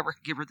pressed on to whoever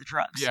could give her the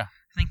drugs. Yeah.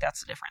 I think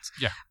that's the difference.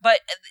 Yeah. But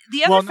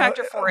the other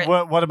factor for it...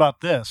 What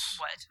about this?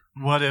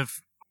 What?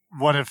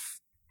 What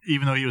if,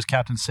 even though he was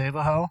Captain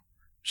Save-A-Ho,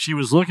 she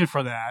was looking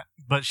for that,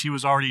 but she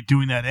was already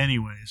doing that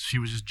anyways. She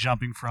was just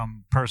jumping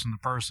from person to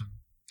person.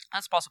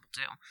 That's possible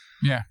too.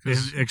 Yeah.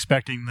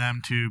 Expecting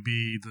them to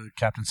be the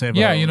Captain Save-A-Ho.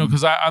 Yeah,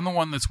 because I'm the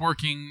one that's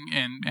working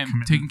and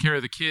taking care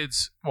of the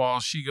kids while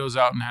she goes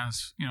out and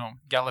has,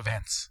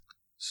 gallivants.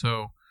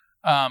 So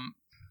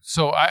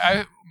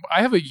I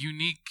have a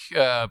unique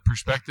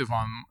perspective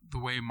on the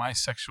way my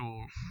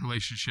sexual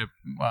relationship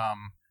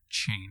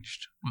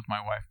changed with my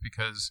wife,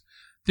 because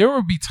there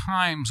would be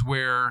times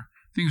where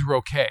things were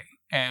okay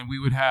and we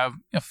would have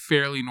a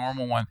fairly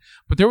normal one,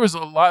 but there was a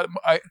lot.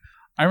 I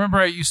remember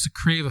I used to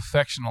crave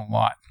affection a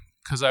lot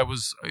because I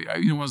was,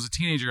 when I was a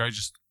teenager, I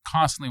just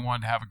constantly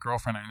wanted to have a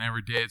girlfriend. I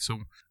never did. So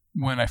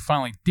when I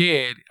finally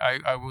did,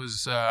 I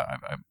was,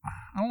 I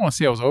don't want to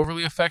say I was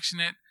overly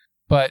affectionate,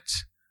 but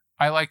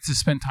I like to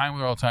spend time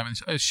with her all the time.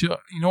 And she,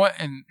 you know what?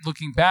 And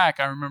looking back,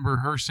 I remember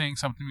her saying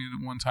something to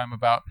me one time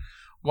about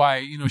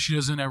why, she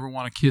doesn't ever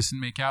want to kiss and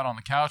make out on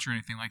the couch or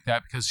anything like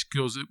that, because she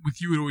goes,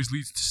 with you, it always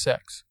leads to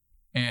sex.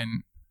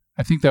 And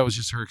I think that was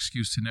just her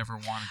excuse to never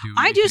want to do anything.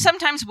 I do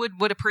sometimes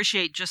would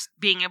appreciate just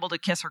being able to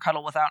kiss or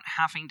cuddle without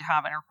having to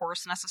have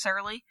intercourse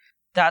necessarily.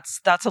 That's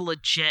a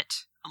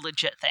legit a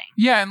legit thing.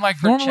 Yeah, and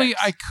like normally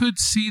chicks. I could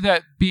see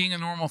that being a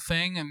normal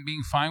thing and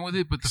being fine with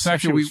it, but the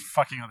fact that we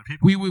fucking other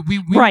people, we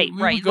right.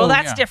 would go, Well,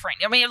 that's different.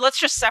 I mean, let's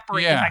just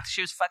separate the Yeah. fact that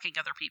she was fucking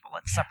other people.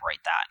 Let's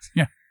separate that.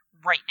 Yeah.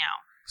 Right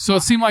now. So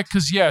it seemed like,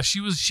 because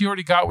she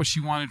already got what she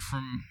wanted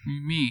from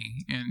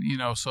me,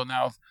 and so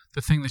now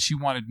the thing that she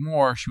wanted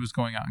more, she was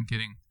going out and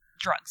getting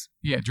drugs.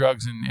 Yeah,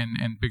 drugs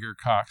and bigger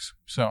cocks.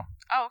 So.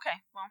 Oh,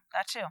 okay. Well,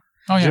 that too.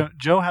 Oh yeah.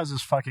 Joe has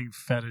this fucking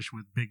fetish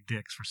with big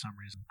dicks for some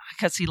reason.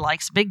 Because he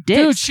likes big dicks.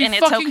 Dude, she and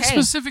fucking it's okay.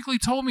 specifically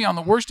told me on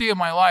the worst day of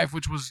my life,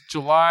 which was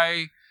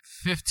July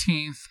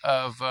 15th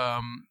of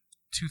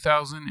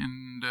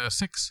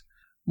 2006,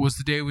 was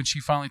the day when she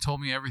finally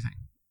told me everything.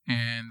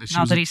 And that she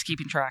Not that he's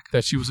keeping track.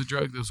 That she was a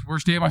drug. It was the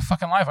worst day of my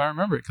fucking life. I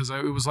remember it because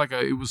it was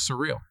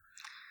surreal.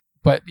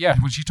 But yeah,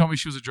 when she told me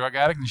she was a drug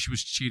addict and she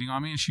was cheating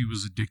on me and she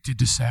was addicted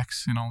to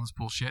sex and all this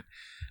bullshit,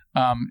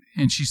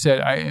 and she said,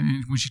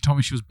 and when she told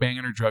me she was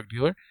banging her drug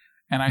dealer,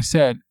 and I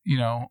said,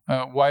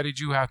 why did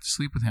you have to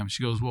sleep with him?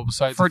 She goes, well,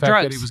 besides the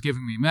fact that he was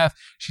giving me meth,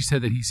 she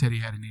said that he said he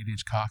had an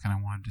 8-inch cock and I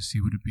wanted to see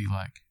what it'd be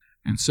like.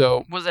 And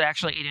so, was it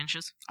actually 8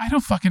 inches? I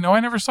don't fucking know. I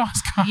never saw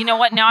his cock. You know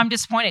what? Now I'm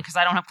disappointed because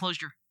I don't have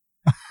closure.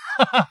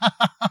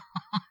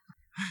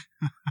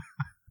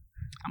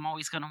 I'm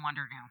always going to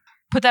wonder now.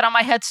 Put that on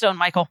my headstone,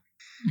 Michael.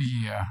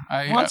 Yeah.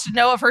 Wants to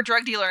know if her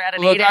drug dealer had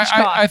an 8-inch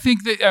cock. I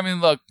think that,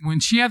 look, when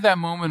she had that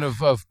moment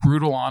of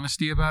brutal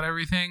honesty about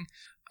everything,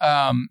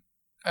 I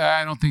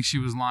don't think she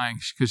was lying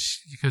because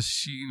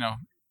she,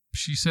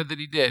 she said that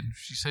he did.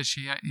 She said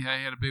he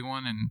had a big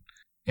one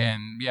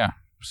and yeah,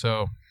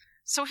 so.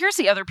 So here's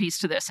the other piece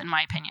to this, in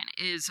my opinion,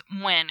 is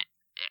when,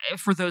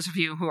 for those of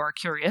you who are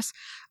curious,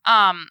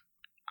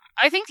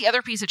 I think the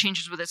other piece that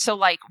changes with it. So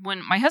like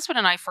when my husband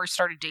and I first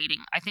started dating,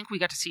 I think we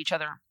got to see each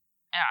other.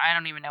 I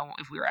don't even know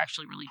if we were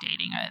actually really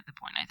dating at the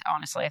point.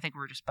 Honestly, I think we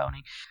were just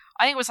boning.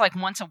 I think it was like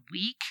once a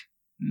week,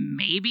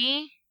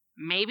 maybe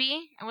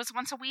it was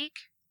once a week.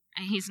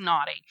 And he's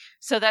nodding.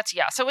 So that's,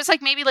 yeah. So it was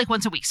like maybe like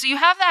once a week. So you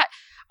have that.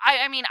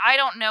 I mean, I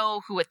don't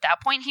know who at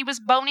that point he was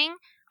boning.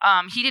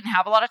 He didn't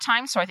have a lot of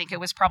time. So I think it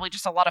was probably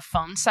just a lot of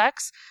phone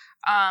sex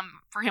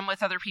for him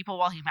with other people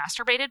while he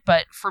masturbated.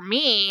 But for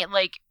me,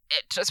 like,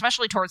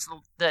 especially towards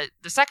the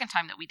second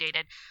time that we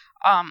dated,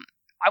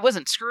 I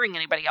wasn't screwing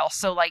anybody else.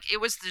 So like it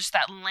was just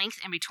that length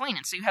in between.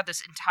 And so you had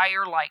this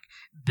entire like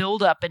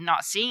build up and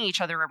not seeing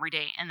each other every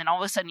day. And then all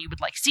of a sudden you would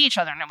like see each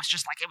other and it was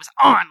just like, it was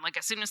on. Like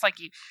as soon as like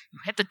you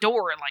hit the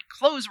door and like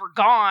clothes were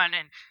gone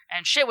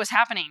and shit was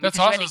happening. That's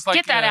awesome. It's like,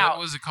 get that out.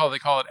 What was it called? They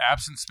call it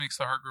absence makes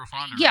the heart grow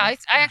fonder. Yeah. Right?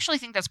 I actually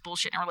think that's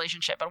bullshit in a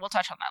relationship, but we'll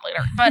touch on that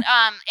later. But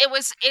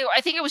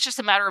I think it was just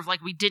a matter of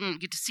like, we didn't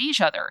get to see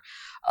each other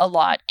a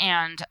lot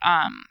and,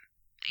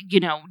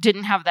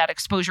 didn't have that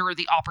exposure or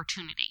the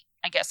opportunity,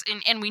 I guess.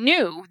 And we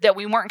knew that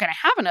we weren't going to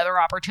have another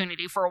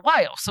opportunity for a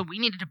while. So we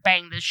needed to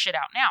bang this shit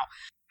out now.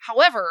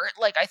 However,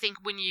 like, I think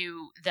when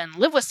you then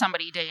live with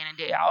somebody day in and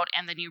day out,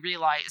 and then you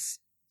realize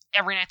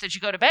every night that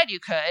you go to bed, you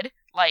could,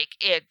 like,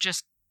 it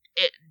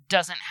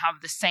doesn't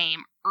have the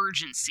same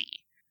urgency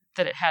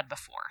that it had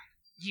before.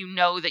 You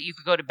know that you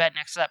could go to bed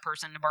next to that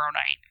person tomorrow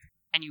night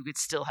and you could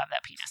still have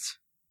that penis.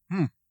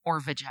 Or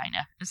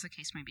vagina, as the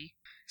case may be.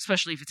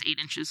 Especially if it's 8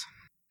 inches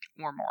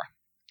or more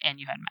and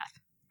you had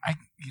meth.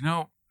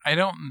 I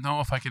don't know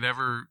if I could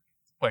ever,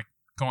 like,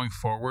 going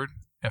forward,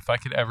 if I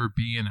could ever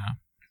be in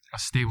a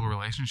stable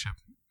relationship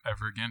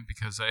ever again,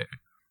 because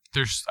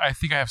I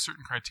think I have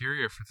certain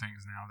criteria for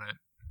things now that.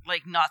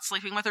 Like not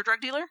sleeping with her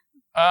drug dealer?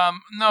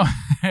 No.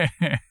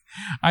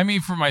 I mean,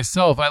 for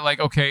myself,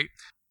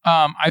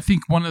 I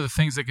think one of the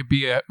things that could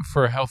be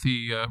for a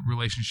healthy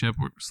relationship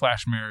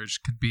 / marriage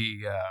could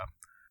be,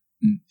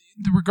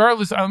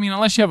 regardless, I mean,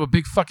 unless you have a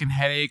big fucking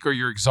headache or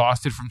you're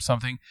exhausted from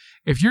something,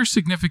 if your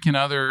significant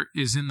other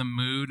is in the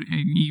mood,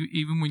 and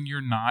even when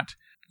you're not,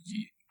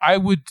 I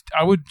would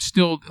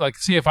still, like,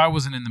 say if I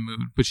wasn't in the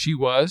mood, but she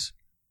was,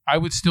 I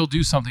would still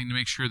do something to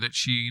make sure that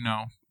she,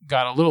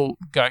 got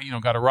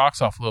her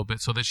rocks off a little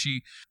bit so that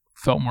she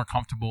felt more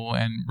comfortable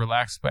and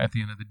relaxed at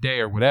the end of the day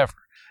or whatever.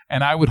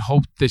 And I would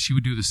hope that she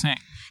would do the same.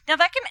 Now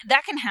that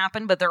can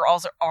happen, but there are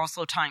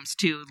also times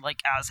too,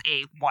 like as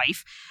a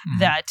wife,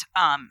 that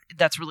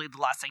that's really the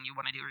last thing you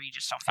want to do, or you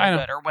just don't feel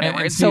good or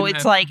whatever. And so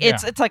it's like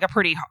it's a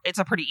pretty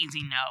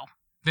easy no.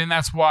 Then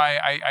that's why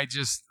I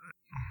don't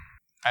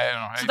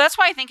know. So that's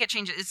why I think it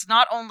changes. It's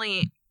not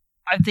only,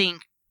 I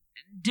think,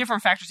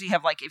 different factors you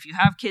have, like if you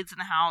have kids in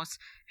the house,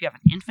 if you have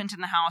an infant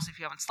in the house, if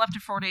you haven't slept in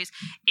 4 days,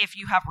 if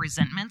you have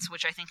resentments,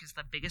 which I think is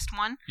the biggest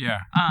one. Yeah.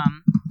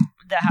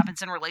 That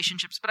happens in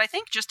relationships. But I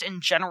think just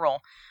in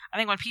general, I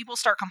think when people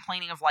start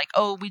complaining of like,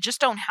 oh, we just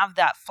don't have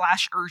that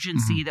flash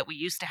urgency that we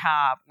used to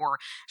have, or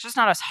it's just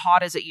not as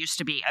hot as it used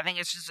to be. I think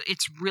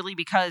it's really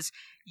because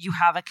you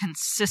have a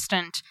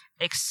consistent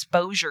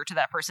exposure to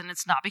that person.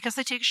 It's not because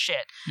they take a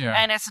shit. Yeah.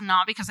 And it's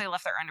not because they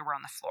left their underwear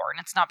on the floor. And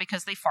it's not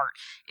because they fart.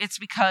 It's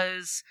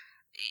because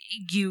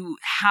you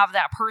have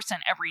that person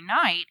every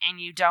night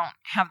and you don't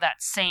have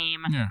that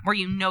same where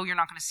you're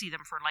not going to see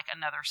them for like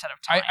another set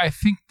of time. I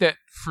think that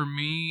for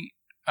me,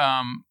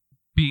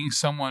 being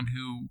someone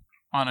who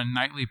on a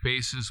nightly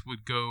basis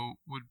would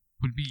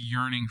be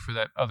yearning for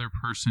that other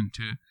person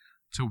to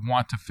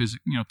want to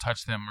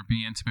touch them or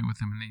be intimate with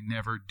them, and they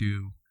never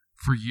do.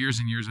 For years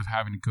and years of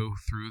having to go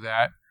through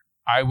that,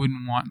 I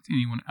wouldn't want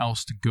anyone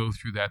else to go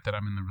through that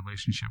I'm in the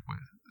relationship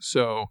with.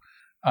 So,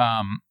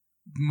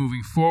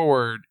 moving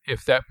forward,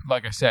 if that,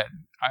 like I said,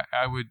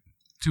 I would,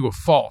 to a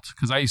fault,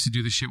 because I used to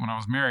do this shit when I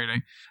was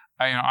married.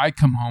 I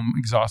come home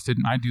exhausted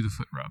and I do the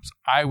foot rubs.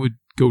 I would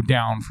go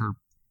down for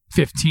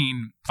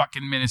 15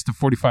 fucking minutes to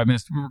 45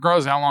 minutes,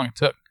 regardless of how long it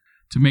took,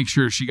 to make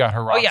sure she got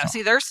her rocks. Oh yeah, on.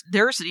 See, there's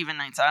even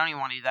nights I don't even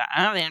want to do that. I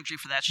don't have the energy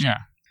for that shit.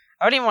 Yeah.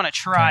 I don't even want to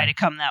try to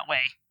come that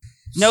way.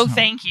 No,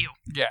 thank you.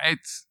 Yeah,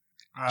 it's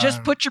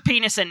just put your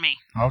penis in me.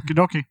 Okie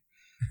dokie.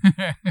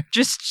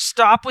 Just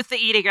stop with the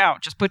eating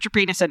out. Just put your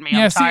penis in me.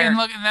 Yeah, I'm tired. and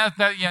look, and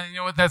that you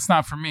know what? That's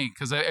not for me,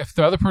 because if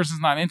the other person's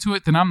not into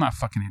it, then I'm not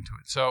fucking into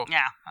it. So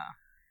yeah.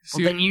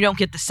 Well, then you don't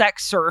get the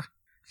sex, sir.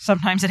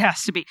 Sometimes it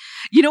has to be.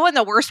 You know what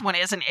the worst one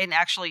is? And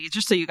actually,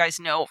 just so you guys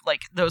know,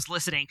 like those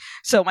listening.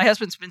 So my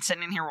husband's been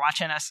sitting in here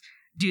watching us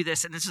do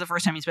this, and this is the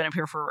first time he's been up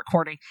here for a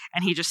recording,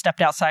 and he just stepped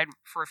outside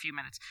for a few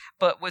minutes.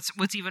 But what's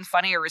even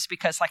funnier is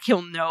because like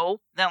he'll know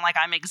that like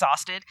I'm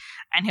exhausted,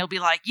 and he'll be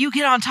like, "You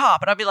get on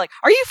top," and I'll be like,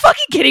 "Are you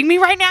fucking kidding me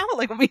right now?"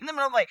 Like we'll be in the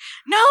middle, I'm like,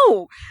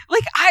 "No,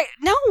 like I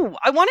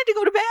wanted to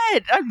go to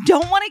bed. I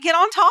don't want to get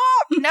on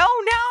top. No."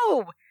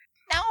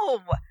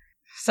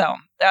 So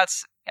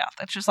that's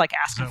just like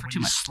asking for too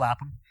much.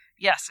 Slap him.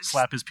 Yes,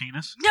 slap his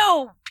penis.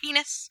 No,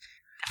 penis.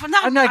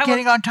 I'm not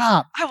getting on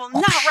top. I will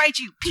not ride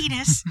you,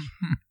 penis.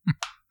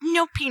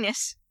 No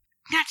penis.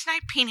 Not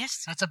tonight,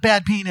 penis. That's a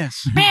bad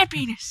penis. Bad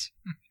penis.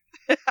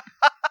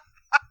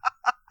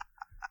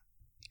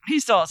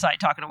 He's still outside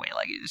talking away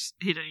like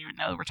he didn't even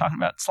know we're talking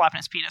about slapping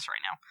his penis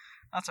right now.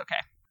 That's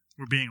okay.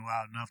 We're being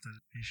loud enough that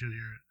he should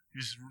hear it.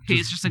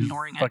 He's just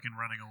ignoring it. Fucking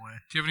running away.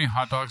 Do you have any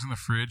hot dogs in the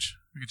fridge?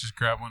 We could just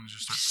grab one and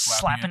just start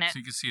slapping it so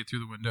you can see it through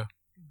the window.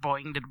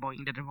 Boing, did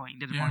boing, did boing,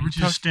 did boing. You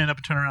just stand up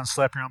and turn around and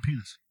slap your own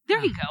penis. There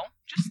you go.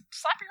 Just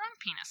slap your own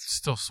penis.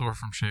 Still sore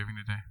from shaving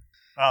today.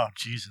 Oh,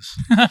 Jesus.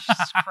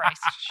 Jesus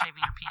Christ,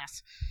 shaving your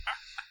penis.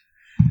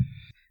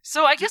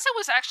 So I guess it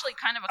was actually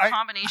kind of a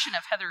combination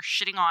of Heather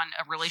shitting on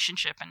a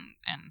relationship and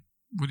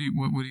What do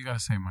you got to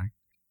say, Mike?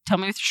 Tell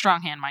me with your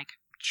strong hand, Mike.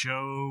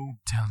 Joe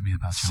tells me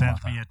about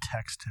sent me a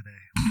text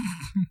today.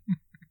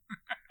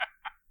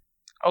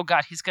 Oh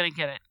God, he's gonna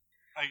get it.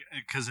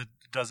 Because it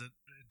doesn't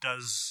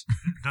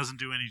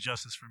do any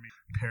justice for me.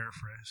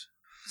 Paraphrase.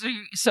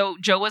 So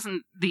Joe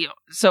wasn't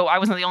so I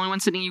wasn't the only one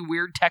sending you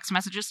weird text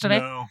messages today?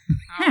 No.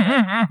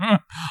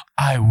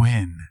 I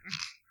win.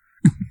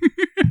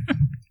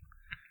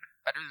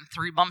 Better than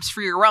 3 bumps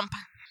for your rump.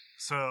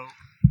 So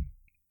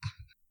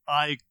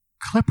I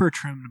clipper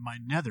trimmed my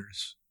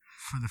nethers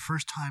for the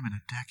first time in a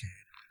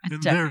decade.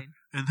 And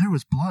there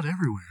was blood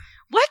everywhere.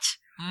 What?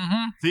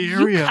 Mm-hmm. The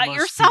area cut must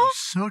yourself?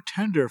 be so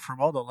tender from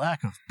all the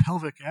lack of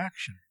pelvic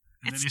action.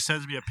 And then he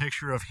sends me a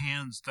picture of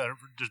hands that are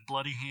just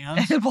bloody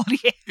hands. Bloody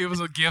hands. It was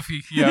a gif,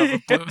 yeah,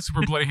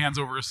 super bloody hands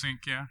over a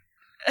sink, yeah.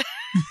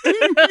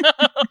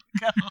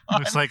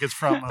 Looks like it's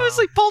from... it was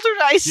like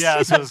Poltergeist. Yeah,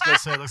 that's what I was going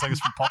to say. It looks like it's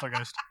from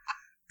Poltergeist.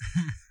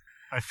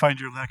 I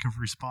find your lack of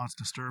response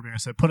disturbing. I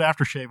said, put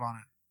aftershave on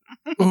it.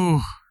 Ooh,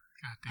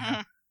 God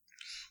damn.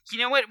 You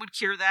know what would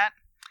cure that?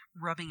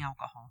 Rubbing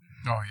alcohol.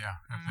 Oh, yeah.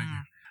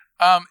 Thank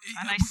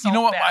you. You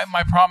know what?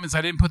 My problem is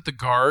I didn't put the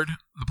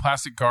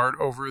plastic guard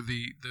over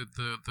the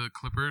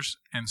clippers,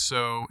 and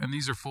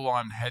these are full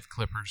on head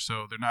clippers,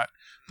 so they're not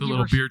the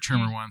little beard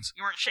trimmer ones.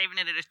 You weren't shaving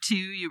it at a 2;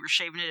 you were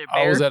shaving it at a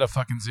bear. I was at a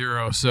fucking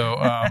 0. So,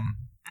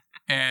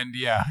 and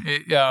yeah,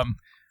 it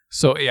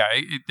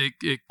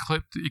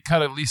clipped. It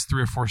cut at least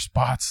 3 or 4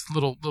 spots,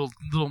 little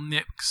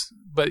nicks,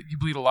 but you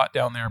bleed a lot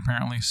down there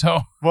apparently.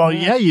 So, well,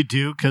 yeah, you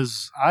do,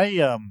 because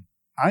I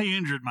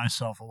injured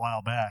myself a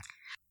while back.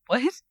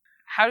 What?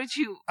 How did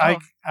you... I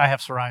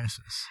have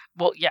psoriasis.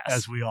 Well, yes.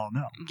 As we all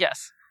know.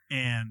 Yes.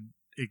 And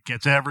it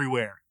gets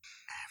everywhere.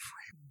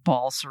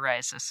 Ball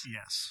psoriasis.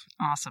 Yes.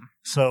 Awesome.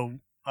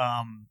 So,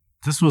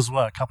 this was,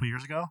 a couple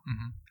years ago?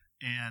 Mm-hmm.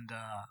 And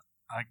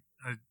I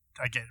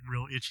get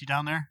real itchy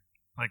down there.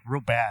 Like,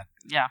 real bad.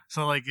 Yeah.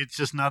 So, like, it's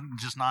just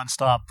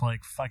nonstop,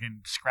 like,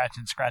 fucking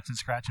scratching.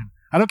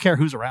 I don't care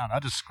who's around. I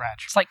just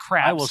scratch. It's like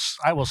crabs.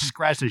 I will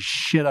scratch the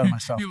shit out of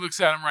myself. He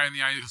looks at him right in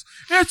the eye and he goes,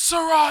 "It's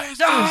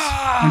psoriasis!"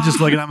 I'm just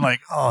looking at him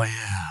like, oh,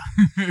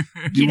 yeah.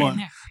 Get in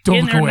there.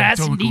 Don't look away.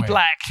 Don't look away.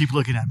 Black. Keep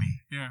looking at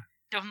me. Yeah.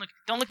 Don't look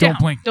down. Don't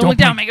blink. Don't look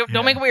down.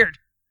 Don't make it weird.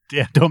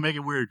 Yeah, don't make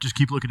it weird. Just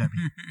keep looking at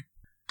me.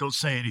 Don't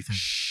say anything.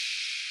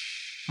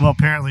 Well,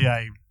 apparently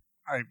I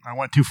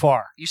went too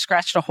far. You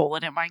scratched a hole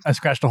in it, Mike? I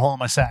scratched a hole in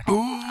my sack. Ooh,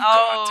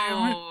 God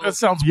damn it. That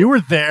sounds... You were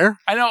there.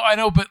 I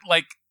know, but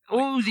like...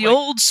 Oh, the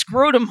old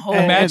scrotum hole.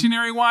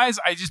 Imaginary-wise,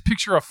 I just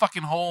picture a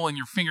fucking hole in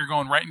your finger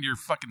going right into your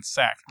fucking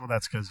sack. Well,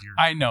 that's because you're...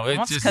 I know.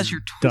 It's because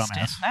you're twisted.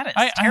 Dumbass. That is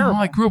terrible.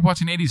 I grew up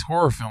watching 80s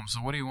horror films,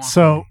 so what do you want?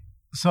 So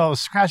I was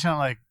scratching, I'm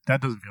like,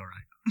 that doesn't feel right.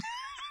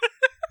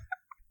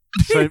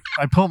 So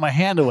I pulled my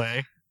hand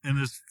away, and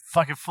it's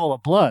fucking full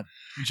of blood.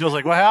 And she was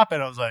like, what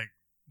happened? I was like,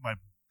 my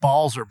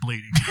balls are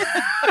bleeding.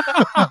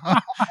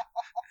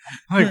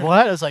 Like,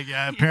 what? I was like,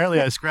 yeah,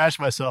 apparently I scratched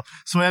myself.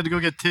 So I had to go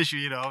get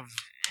tissue,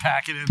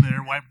 pack it in there,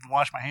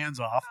 wash my hands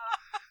off.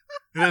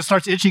 And then it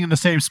starts itching in the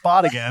same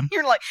spot again.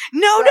 You're like,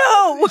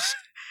 no!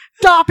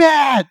 Stop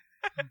it!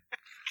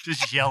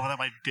 Just yelling at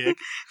my dick.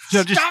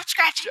 Stop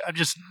scratching!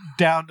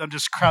 I'm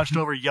just crouched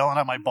over yelling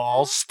at my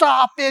balls.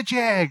 Stop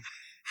itching!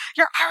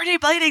 You're already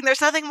bleeding.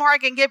 There's nothing more I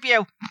can give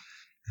you.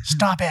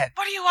 Stop it.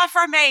 What do you want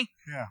from me?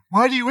 Yeah.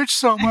 Why do you itch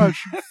so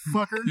much, you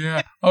fucker?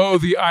 Yeah. Oh,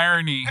 the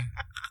irony.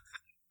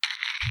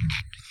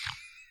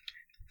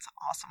 It's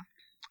awesome.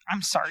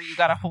 I'm sorry you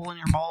got a hole in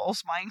your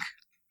balls, Mike.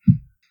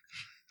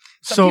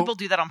 Some people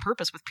do that on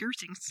purpose with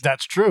piercings.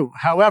 That's true.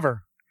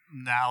 However,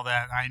 now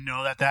that I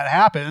know that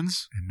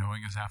happens, and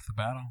knowing is half the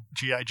battle.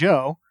 G.I.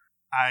 Joe,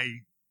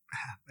 I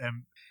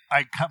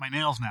cut my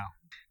nails now.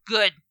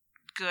 Good.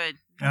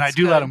 And I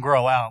do let them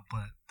grow out,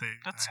 but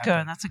that's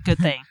good. That's a good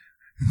thing.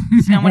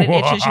 So now when it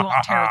itches, you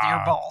won't tear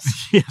your balls.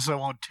 Yes, I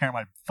won't tear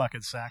my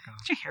fucking sack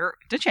off.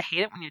 Did you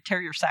hate it when you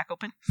tear your sack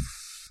open?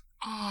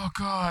 Oh,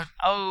 God.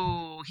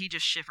 Oh, he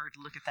just shivered.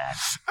 Look at that.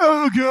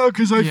 Oh, God,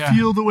 because I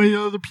feel the way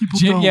other people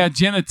don't. Yeah,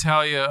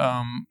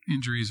 genitalia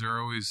injuries are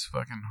always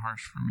fucking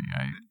harsh for me.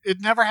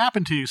 It never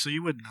happened to you, so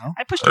you wouldn't know.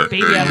 I pushed a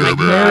baby out of my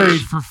crotch.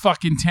 Married for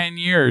fucking 10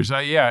 years.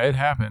 Yeah, it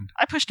happened.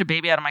 I pushed a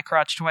baby out of my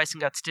crotch twice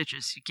and got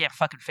stitches. You can't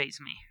fucking faze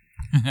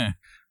me.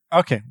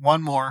 Okay,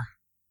 one more.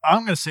 I'm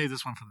going to save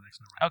this one for the next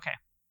one. Okay.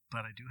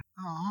 But I do.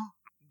 Aww.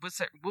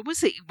 What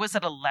was it? Was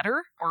it a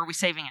letter, or are we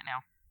saving it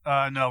now?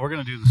 No, we're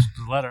going to do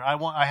the letter.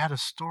 I had a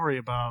story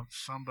about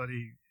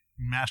somebody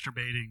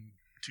masturbating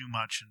too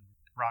much and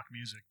rock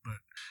music, but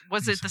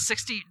was it the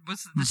 60?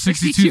 Was it the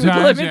 62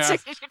 times? Limit? Yeah.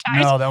 62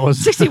 times? No, that was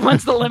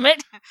 61's the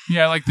limit.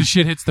 Yeah, like the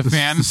shit hits the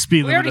fan. The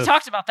speed we already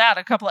talked about that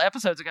a couple of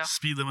episodes ago.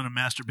 Speed limit of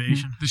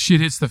masturbation. The shit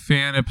hits the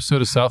fan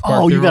episode of South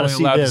Park. Oh, you got to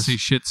see allowed this. to say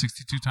shit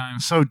 62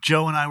 times. So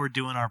Joe and I were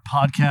doing our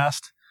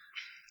podcast.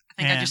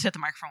 I think I just hit the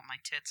microphone with my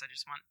tits. I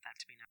just want that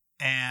to be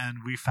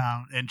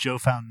known. And Joe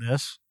found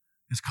this.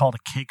 It's called a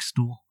cake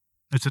stool.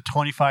 It's a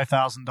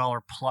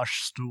 $25,000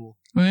 plush stool.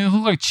 Well, they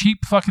look like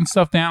cheap fucking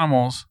stuffed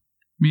animals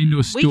made into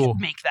a stool. We could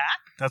make that.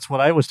 That's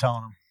what I was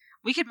telling him.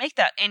 We could make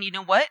that. And you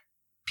know what?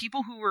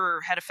 People who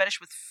had a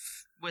fetish with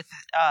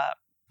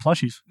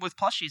plushies. With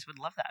plushies would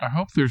love that. I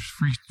hope there's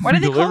free Why do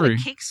they delivery. call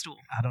it a cake stool?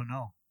 I don't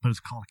know, but it's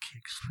called a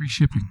cake stool. Free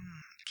shipping.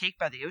 Cake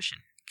by the ocean.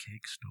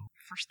 Cake stool.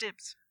 First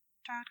dibs.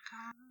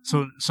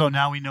 So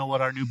now we know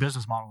what our new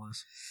business model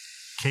is.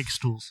 Cake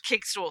stools.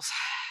 Cake stools.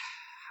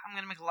 I'm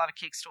going to make a lot of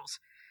cake stools.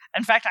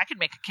 In fact, I could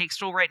make a cake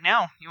stool right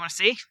now. You want to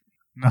see?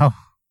 No,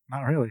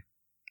 not really.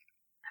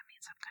 That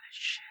means I'm going to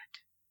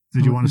shit.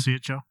 Did you want to see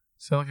it, Joe?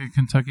 Is that like a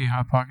Kentucky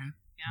Hot Pocket?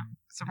 Yeah.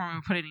 So I'm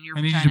going to put it in your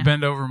I vagina. need you to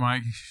bend over,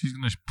 Mike. She's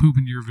going to poop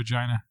into your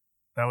vagina.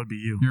 That would be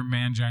you. Your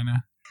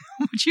mangina.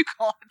 What'd you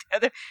call it the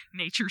other?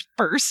 Nature's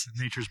purse.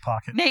 Nature's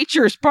pocket.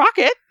 Nature's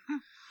pocket?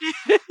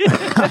 I'm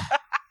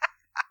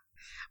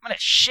going to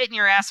shit in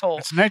your asshole.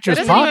 It's nature's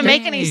pocket. It doesn't even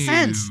make any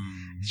sense.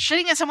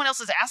 Shitting in someone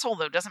else's asshole,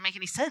 though, doesn't make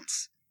any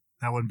sense.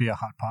 That wouldn't be a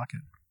hot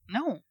pocket.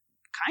 No,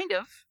 kind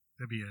of.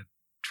 That'd be a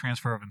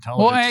transfer of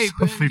intelligence.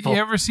 Well, hey, you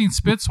ever seen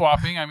spit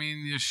swapping? I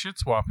mean, shit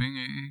swapping.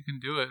 You can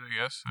do it,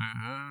 I guess.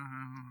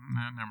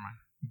 Never mind.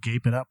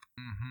 Gape it up.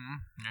 Mm-hmm.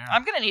 Yeah.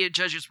 I'm going to need a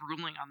judge's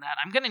ruling on that.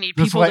 I'm going to need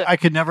That's people why I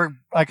could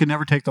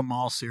never take them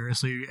all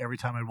seriously every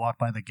time I'd walk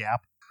by the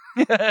Gap.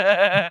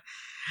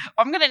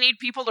 I'm going to need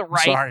people to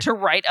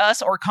write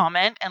us or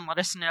comment and let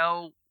us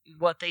know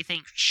what they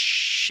think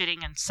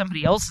shitting in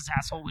somebody else's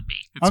asshole would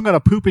be. I'm going to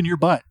poop in your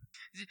butt.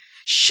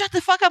 Shut the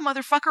fuck up,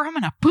 motherfucker. I'm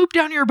going to poop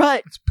down your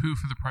butt. It's poo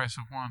for the price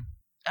of one.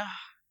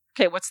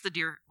 Okay, what's the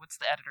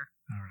editor?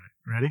 All right.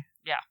 Ready?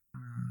 Yeah.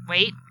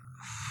 Wait.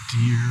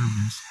 Dear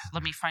Miss Heather.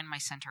 Let me find my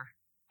center.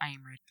 I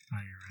am ready.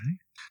 Are you ready?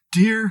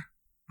 Dear...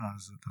 Oh,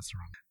 that's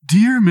wrong.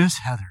 Dear Miss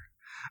Heather,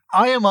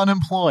 I am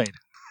unemployed.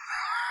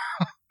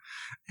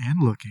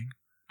 And looking.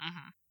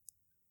 Mm-hmm.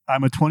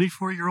 I'm a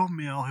 24-year-old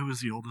male who is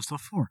the oldest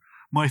of 4.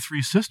 My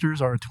 3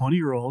 sisters are a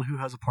 20-year-old who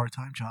has a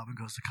part-time job and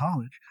goes to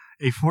college,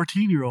 a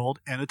 14-year-old,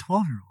 and a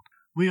 12-year-old.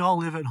 We all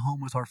live at home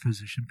with our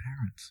physician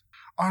parents.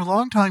 Our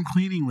longtime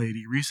cleaning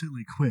lady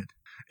recently quit,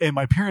 and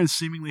my parents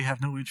seemingly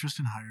have no interest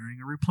in hiring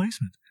a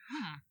replacement.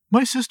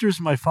 My sisters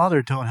and my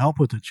father don't help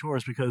with the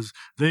chores because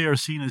they are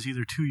seen as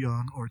either too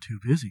young or too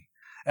busy.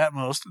 At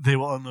most, they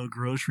will unload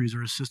groceries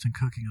or assist in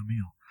cooking a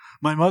meal.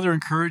 My mother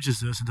encourages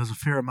this and does a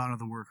fair amount of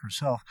the work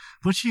herself,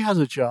 but she has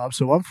a job,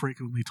 so I'm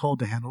frequently told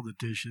to handle the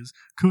dishes,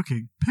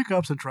 cooking,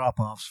 pickups, and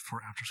drop-offs for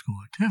after-school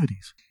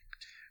activities.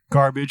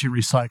 Garbage and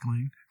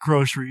recycling,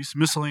 groceries,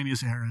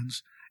 miscellaneous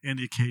errands, and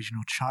the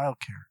occasional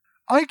childcare.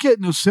 I get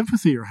no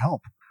sympathy or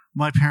help.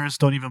 My parents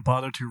don't even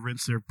bother to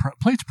rinse their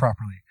plates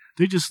properly.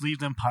 They just leave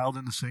them piled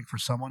in the sink for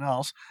someone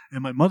else,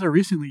 and my mother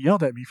recently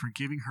yelled at me for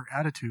giving her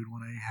attitude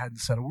when I hadn't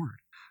said a word.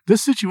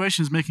 This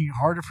situation is making it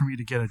harder for me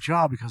to get a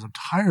job because I'm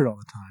tired all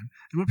the time,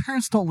 and my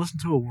parents don't listen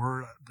to a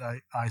word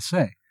that I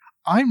say.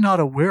 I'm not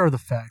aware of the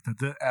fact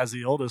that as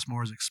the oldest,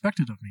 more is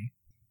expected of me.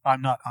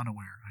 I'm not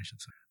unaware, I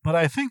should say. But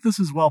I think this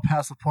is well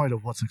past the point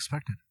of what's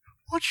expected.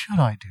 What should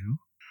I do?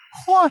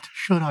 What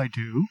should I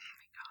do?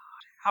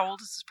 How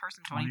old is this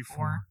person?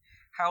 24.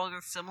 How old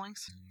are the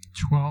siblings?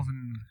 12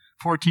 and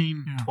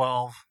 14,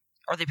 12.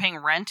 Are they paying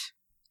rent?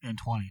 And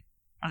 20.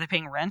 Are they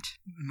paying rent?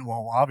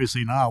 Well,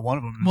 obviously not. One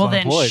of them is well,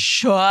 unemployed. Then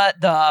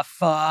shut the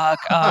fuck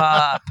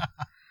up.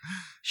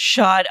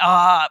 Shut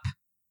up.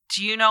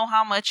 Do you know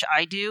how much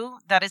I do?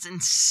 That is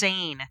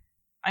insane.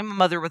 I'm a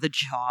mother with a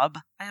job.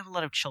 I have a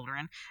lot of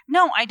children.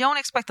 No, I don't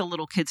expect the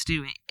little kids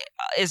to do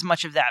as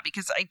much of that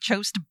because I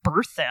chose to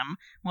birth them.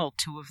 Well,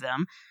 2 of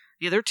them.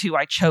 The other 2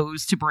 I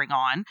chose to bring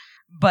on.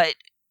 But,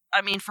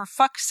 I mean, for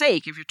fuck's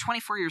sake, if you're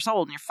 24 years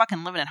old and you're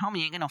fucking living at home and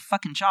you ain't got no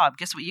fucking job,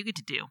 guess what you get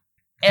to do?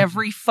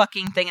 Every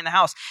fucking thing in the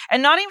house.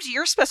 And not even to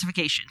your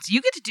specifications.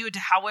 You get to do it to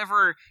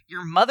however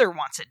your mother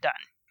wants it done.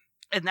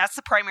 And that's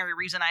the primary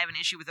reason I have an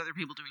issue with other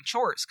people doing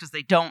chores, because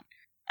they don't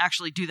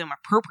actually do them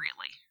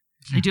appropriately.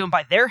 They do them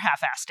by their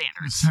half-ass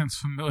standards. That sounds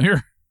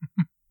familiar.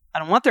 I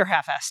don't want their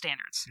half-ass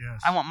standards.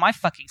 Yes. I want my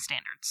fucking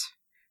standards.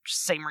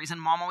 Just the same reason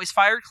Mom always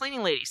fired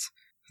cleaning ladies.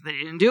 They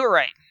didn't do it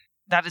right.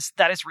 That is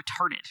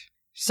retarded.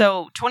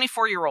 So,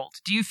 24-year-old,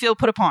 do you feel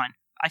put upon?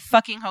 I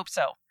fucking hope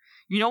so.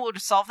 You know what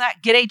would solve that?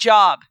 Get a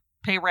job.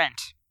 Pay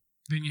rent.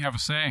 Then you have a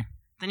say.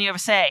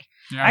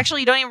 Yeah.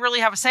 Actually, you don't even really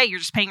have a say. You're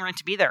just paying rent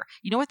to be there.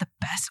 You know what the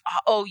best...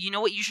 you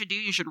know what you should do?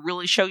 You should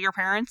really show your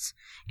parents?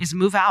 Is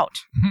move out.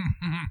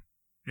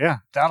 Yeah,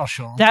 that'll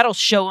show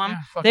them.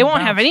 Yeah, they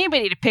won't have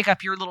anybody to pick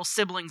up your little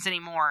siblings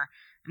anymore.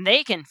 And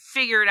they can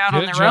figure it out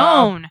on their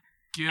own.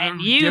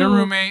 Get a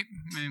roommate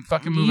and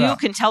fucking move out. You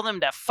can tell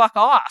them to fuck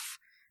off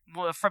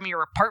from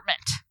your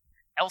apartment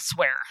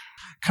elsewhere.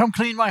 Come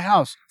clean my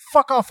house.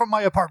 Fuck off from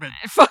my apartment.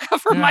 Fuck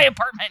off from my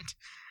apartment.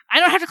 I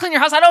don't have to clean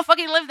your house. I don't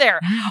fucking live there.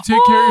 You need to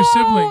take care of your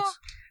siblings.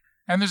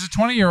 And there's a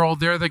 20-year-old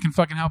there that can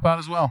fucking help out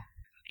as well.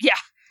 Yeah,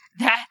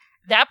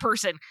 that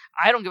person,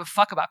 I don't give a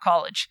fuck about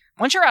college.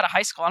 Once you're out of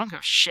high school, I don't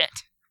give a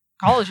shit.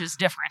 College is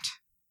different.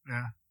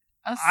 Yeah.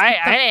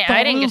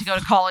 I didn't get to go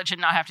to college and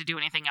not have to do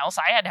anything else.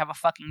 I had to have a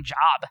fucking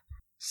job.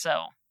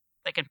 So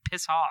they can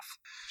piss off.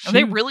 Are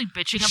they really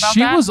bitching about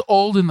that? She was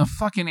old in the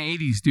fucking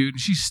 80s, dude, and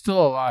she's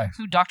still alive.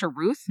 Who, Dr.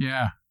 Ruth?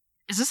 Yeah.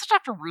 Is this a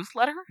Dr. Ruth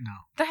letter? No.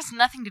 That has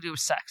nothing to do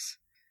with sex.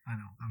 I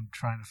know. I'm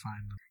trying to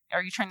find them.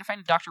 Are you trying to find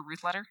a Dr.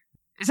 Ruth letter?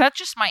 Is that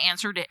just my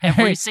answer to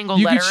every single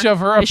letter? You can shove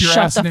her up your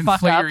ass and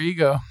inflate your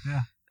ego.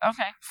 Yeah.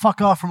 Okay.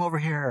 Fuck off from over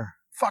here.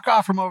 Fuck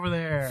off from over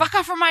there. Fuck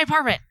off from my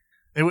apartment.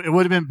 It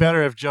would have been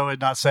better if Joe had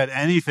not said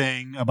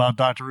anything about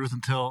Dr. Ruth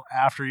until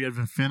after he had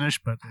been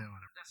finished, but yeah,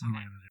 whatever. That's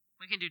okay.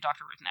 We can do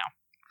Dr. Ruth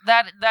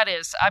now. That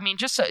is, I mean,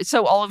 just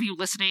so all of you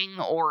listening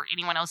or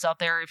anyone else out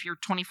there, if you're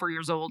 24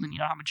 years old and you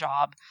don't have a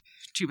job,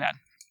 too bad.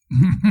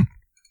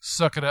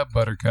 Suck it up,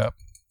 Buttercup.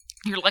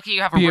 You're lucky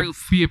you have a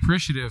roof. Be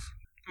appreciative.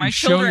 My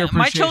children,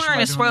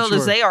 as spoiled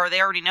as they are,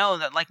 they already know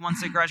that like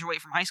once they graduate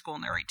from high school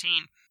and they're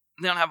 18,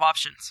 they don't have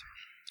options.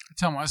 I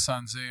tell my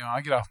sons,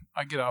 I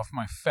get off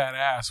my fat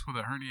ass with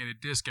a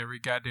herniated disc every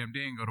goddamn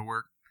day and go to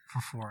work for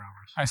 4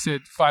 hours. I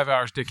said 5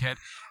 hours, dickhead,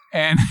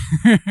 and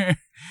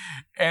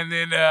and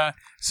then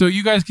so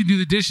you guys can do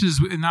the dishes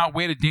and not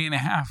wait a day and a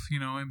half,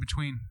 in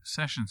between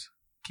sessions.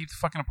 Keep the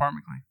fucking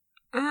apartment clean.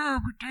 Oh,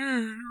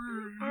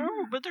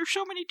 but there's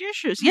so many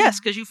dishes. Yes,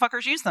 because you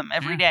fuckers use them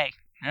every day.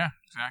 Yeah,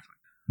 exactly.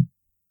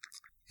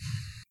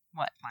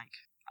 What, Mike?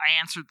 I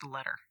answered the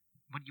letter.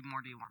 What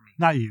more do you want me?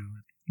 Not you.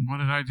 What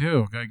did I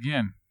do?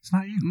 Again. It's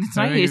not you. It's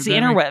not you. It's the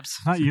interwebs.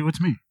 It's not you.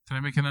 It's me. Did I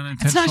make an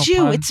unintentional It's not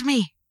you. pun? It's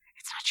me.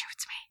 It's not you.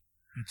 It's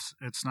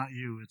me. It's not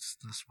you. It's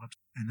this website,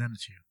 and then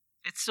it's you.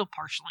 It's still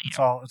partially you.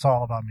 It's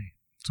all about me.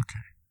 It's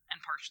okay.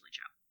 And partially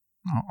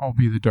Joe. I'll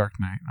be the Dark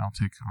Knight. I'll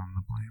take on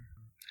the blame.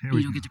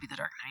 You don't get to be the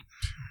Dark Knight.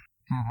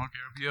 Oh,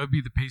 okay. I'll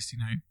be the Pasty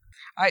Knight.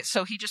 All right,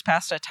 so he just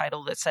passed a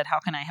title that said, "How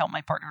can I help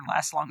my partner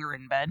last longer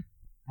in bed?"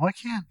 Why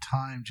can't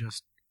Time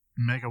just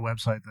make a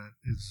website that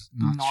is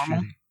not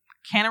normal? Shitty?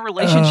 Can a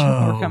relationship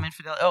overcome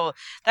infidelity? Oh,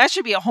 that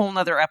should be a whole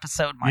nother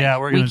episode, Mike. Yeah,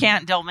 we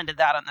can't delve into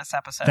that on this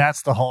episode.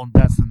 That's the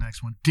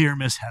next one. Dear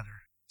Miss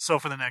Heather. So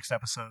for the next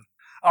episode.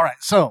 All right,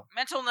 so.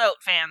 Mental note,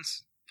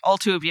 fans. All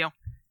 2 of you.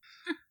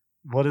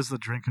 What is the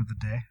drink of the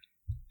day?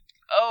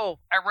 Oh,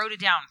 I wrote it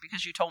down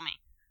because you told me.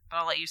 But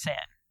I'll let you say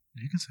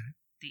it. You can say it.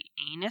 The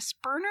anus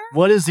burner?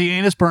 What is the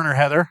anus burner,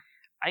 Heather?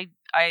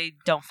 I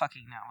don't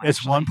fucking know. Actually.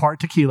 It's 1 part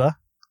tequila.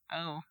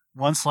 Oh.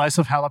 1 slice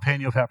of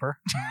jalapeno pepper.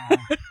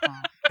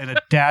 And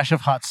a dash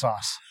of hot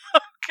sauce. Oh,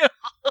 God.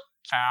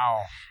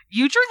 Ow.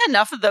 You drink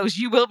enough of those,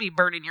 you will be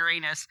burning your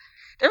anus.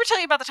 Did I ever tell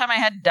you about the time I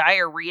had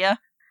diarrhea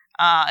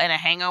and a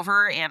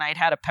hangover and I'd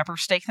had a pepper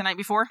steak the night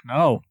before?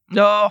 No.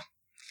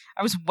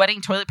 I was wetting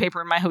toilet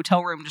paper in my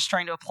hotel room just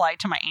trying to apply it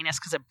to my anus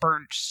because it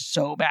burned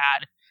so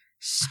bad.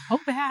 So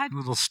bad.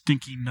 Little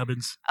stinky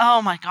nubbins.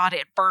 Oh my God,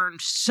 it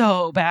burned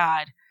so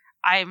bad.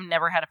 I've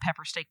never had a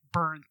pepper steak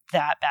burn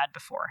that bad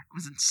before. It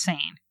was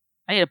insane.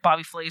 I ate at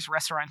Bobby Flay's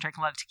restaurant, drank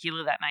a lot of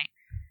tequila that night,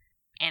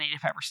 and ate a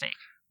pepper steak.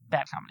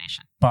 Bad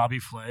combination. Bobby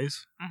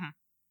Flay's?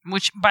 Mm-hmm.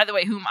 Which, by the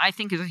way, whom I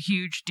think is a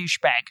huge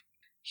douchebag.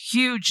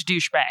 Huge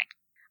douchebag.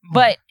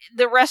 But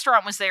the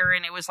restaurant was there,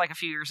 and it was like a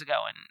few years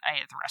ago, and I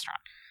ate at the restaurant.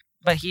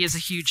 But he is a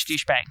huge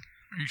douchebag.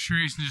 Are you sure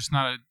he's just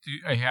not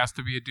he has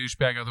to be a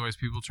douchebag, otherwise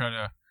people try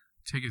to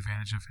take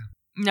advantage of him?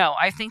 No,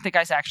 I think the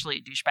guy's actually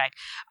a douchebag.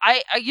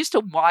 I used to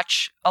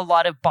watch a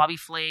lot of Bobby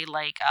Flay,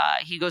 like,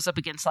 he goes up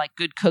against, like,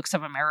 Good Cooks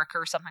of America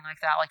or something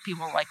like that. Like,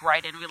 people like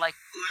write in and be like,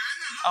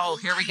 oh,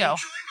 here we go.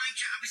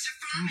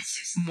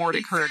 More to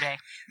career day.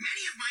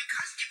 Many of my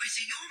customers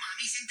are your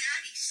mommies and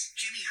daddies.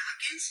 Jimmy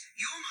Hopkins,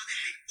 your mother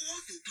had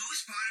awful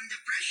postpartum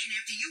depression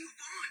after you were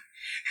born.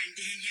 And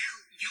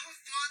Danielle, your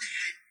father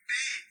had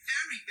bad,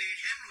 very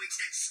bad hemorrhoids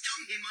that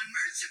stung him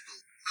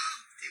unmerciful.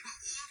 Oh, they were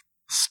awful.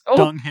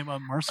 Stung him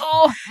unmerciful.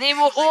 Oh, they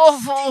were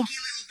awful. Stinky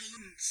little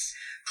balloons.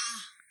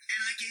 Oh,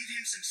 and I gave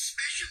him some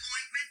special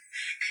ointment,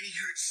 and he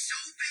hurt so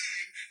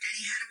bad that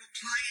he had to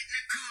apply it in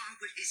a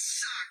car with his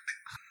sock.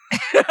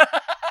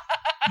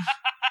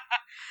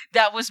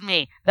 That was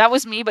me. That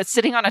was me, but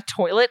sitting on a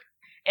toilet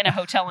in a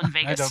hotel in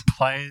Vegas. I had to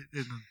apply it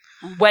in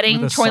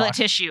wetting toilet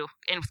tissue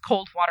with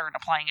cold water and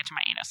applying it to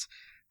my anus.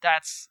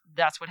 That's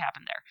what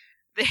happened there.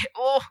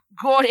 Oh,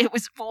 God, it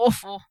was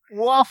awful.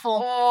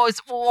 Waffle. Oh, it's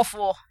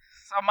awful.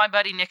 So my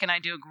buddy Nick and I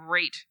do a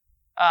great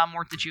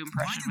Mort the Jew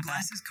impression with that. Why do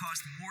glasses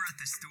cost more at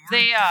the store?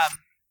 They,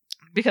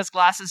 because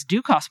glasses do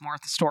cost more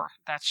at the store.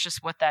 That's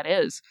just what that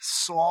is.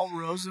 Saul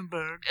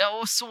Rosenberg.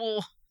 Oh,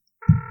 Saul.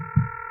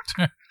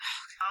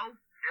 Oh?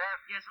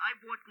 Yes, I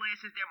bought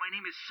glasses there. My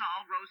name is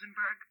Saul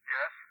Rosenberg.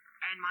 Yes?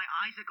 And my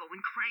eyes are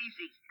going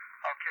crazy.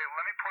 Okay,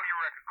 let me pull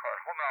your record card.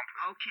 Hold on,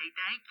 please. Okay,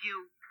 thank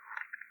you.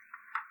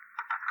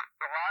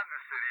 There's a lot in the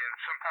city, and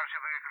sometimes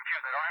people get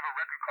confused. I don't have a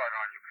record card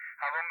on you.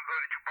 How long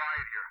ago did you buy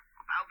it here?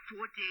 About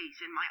 4 days,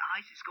 and my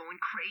eyes is going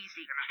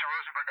crazy. Hey, Mr.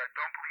 Rosenberg, I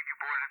don't believe you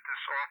bought it at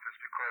this office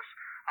because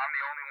I'm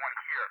the only one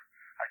here.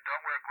 I don't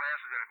wear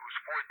glasses, and it was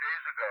 4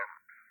 days ago.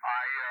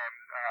 I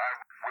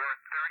wear a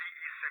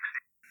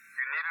 30E60.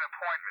 You need an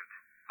appointment.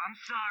 I'm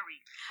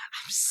sorry.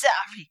 I'm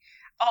sorry.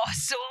 Oh,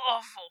 so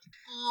awful.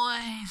 Oh,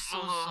 I'm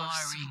so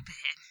sorry. So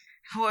bad.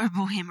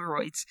 Horrible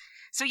hemorrhoids.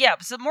 So yeah,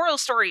 so the moral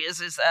story is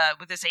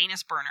with this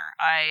anus burner,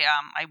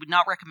 I would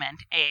not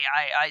recommend.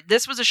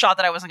 This was a shot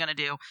that I wasn't going to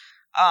do.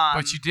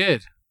 But you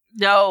did.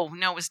 No,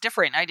 it was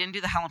different. I didn't do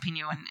the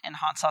jalapeno and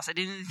hot sauce. I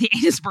didn't do the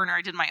anus burner.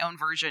 I did my own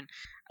version,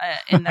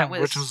 and that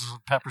was which was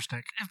pepper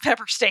steak.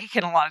 Pepper steak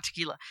and a lot of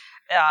tequila.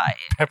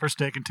 Pepper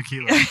steak and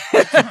tequila.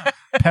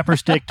 Pepper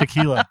steak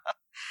tequila.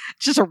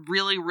 Just a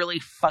really, really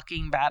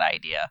fucking bad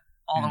idea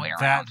all the way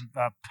around.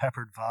 That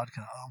peppered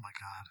vodka. Oh my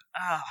god.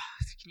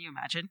 Can you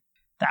imagine?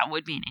 That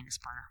would be an anus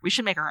burner. We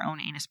should make our own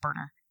anus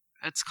burner.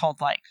 It's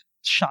called like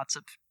shots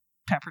of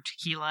pepper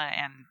tequila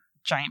and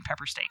giant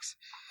pepper steaks.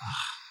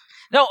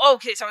 No,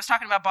 okay, so I was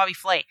talking about Bobby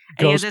Flay.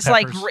 And he had this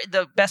like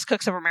the best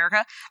cooks of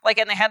America. Like,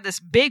 and they had this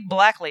big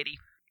black lady,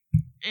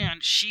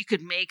 and she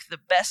could make the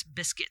best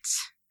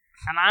biscuits.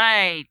 And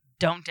I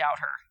don't doubt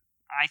her.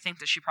 I think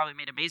that she probably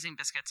made amazing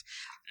biscuits.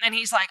 And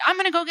he's like, I'm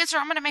going to go get her.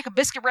 I'm going to make a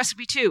biscuit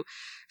recipe too.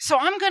 So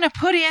I'm going to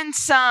put in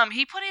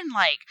he put in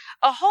like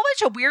a whole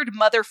bunch of weird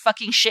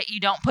motherfucking shit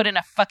you don't put in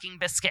a fucking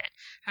biscuit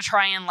to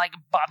try and like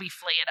Bobby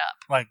Flay it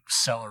up. Like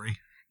celery.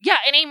 Yeah,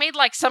 and he made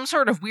like some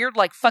sort of weird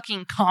like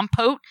fucking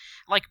compote,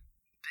 like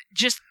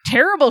just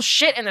terrible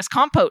shit in this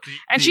compote.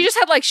 And she just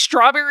had like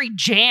strawberry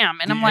jam.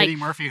 And I'm like, Eddie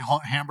Murphy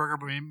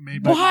hamburger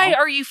made by why mom?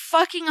 are you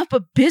fucking up a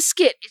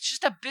biscuit? It's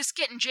just a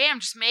biscuit and jam.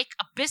 Just make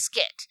a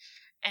biscuit.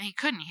 And he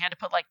couldn't. He had to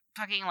put like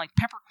fucking like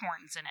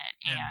peppercorns in it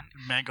and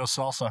mango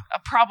salsa.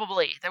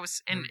 Probably there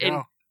was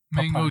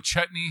mango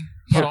chutney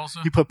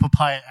salsa. He put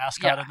papaya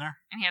ascot in there,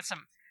 and he had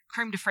some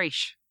creme de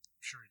fraiche.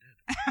 Sure he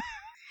did.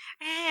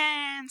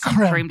 And some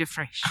creme de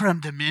fraiche, creme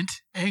de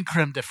mint, and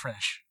creme de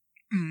fraiche.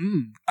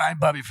 I'm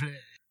Bobby Flay.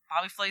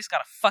 Bobby Flay's got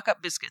to fuck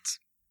up biscuits.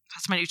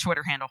 That's my new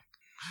Twitter handle.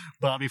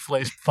 Bobby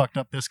Flay's fucked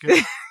up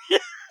biscuits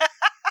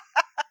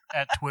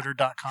at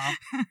twitter.com.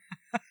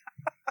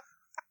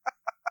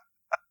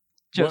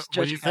 What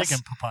are you thinking,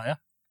 papaya?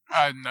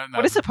 No,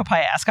 what is a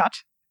papaya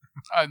ascot?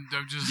 I'm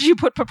just... Did you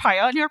put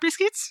papaya on your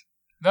biscuits?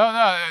 No,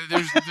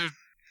 there's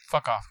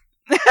fuck off.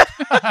 All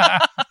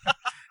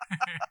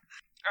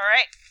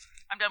right.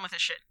 I'm done with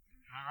this shit.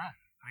 All right.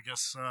 I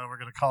guess we're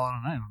going to call it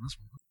a night on this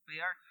one.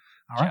 We are.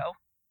 All right. Joe.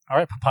 All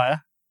right,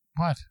 papaya.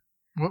 What?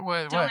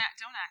 What? Don't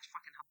act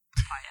fucking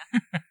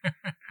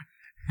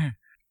papaya.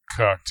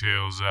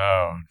 Cocktails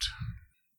out.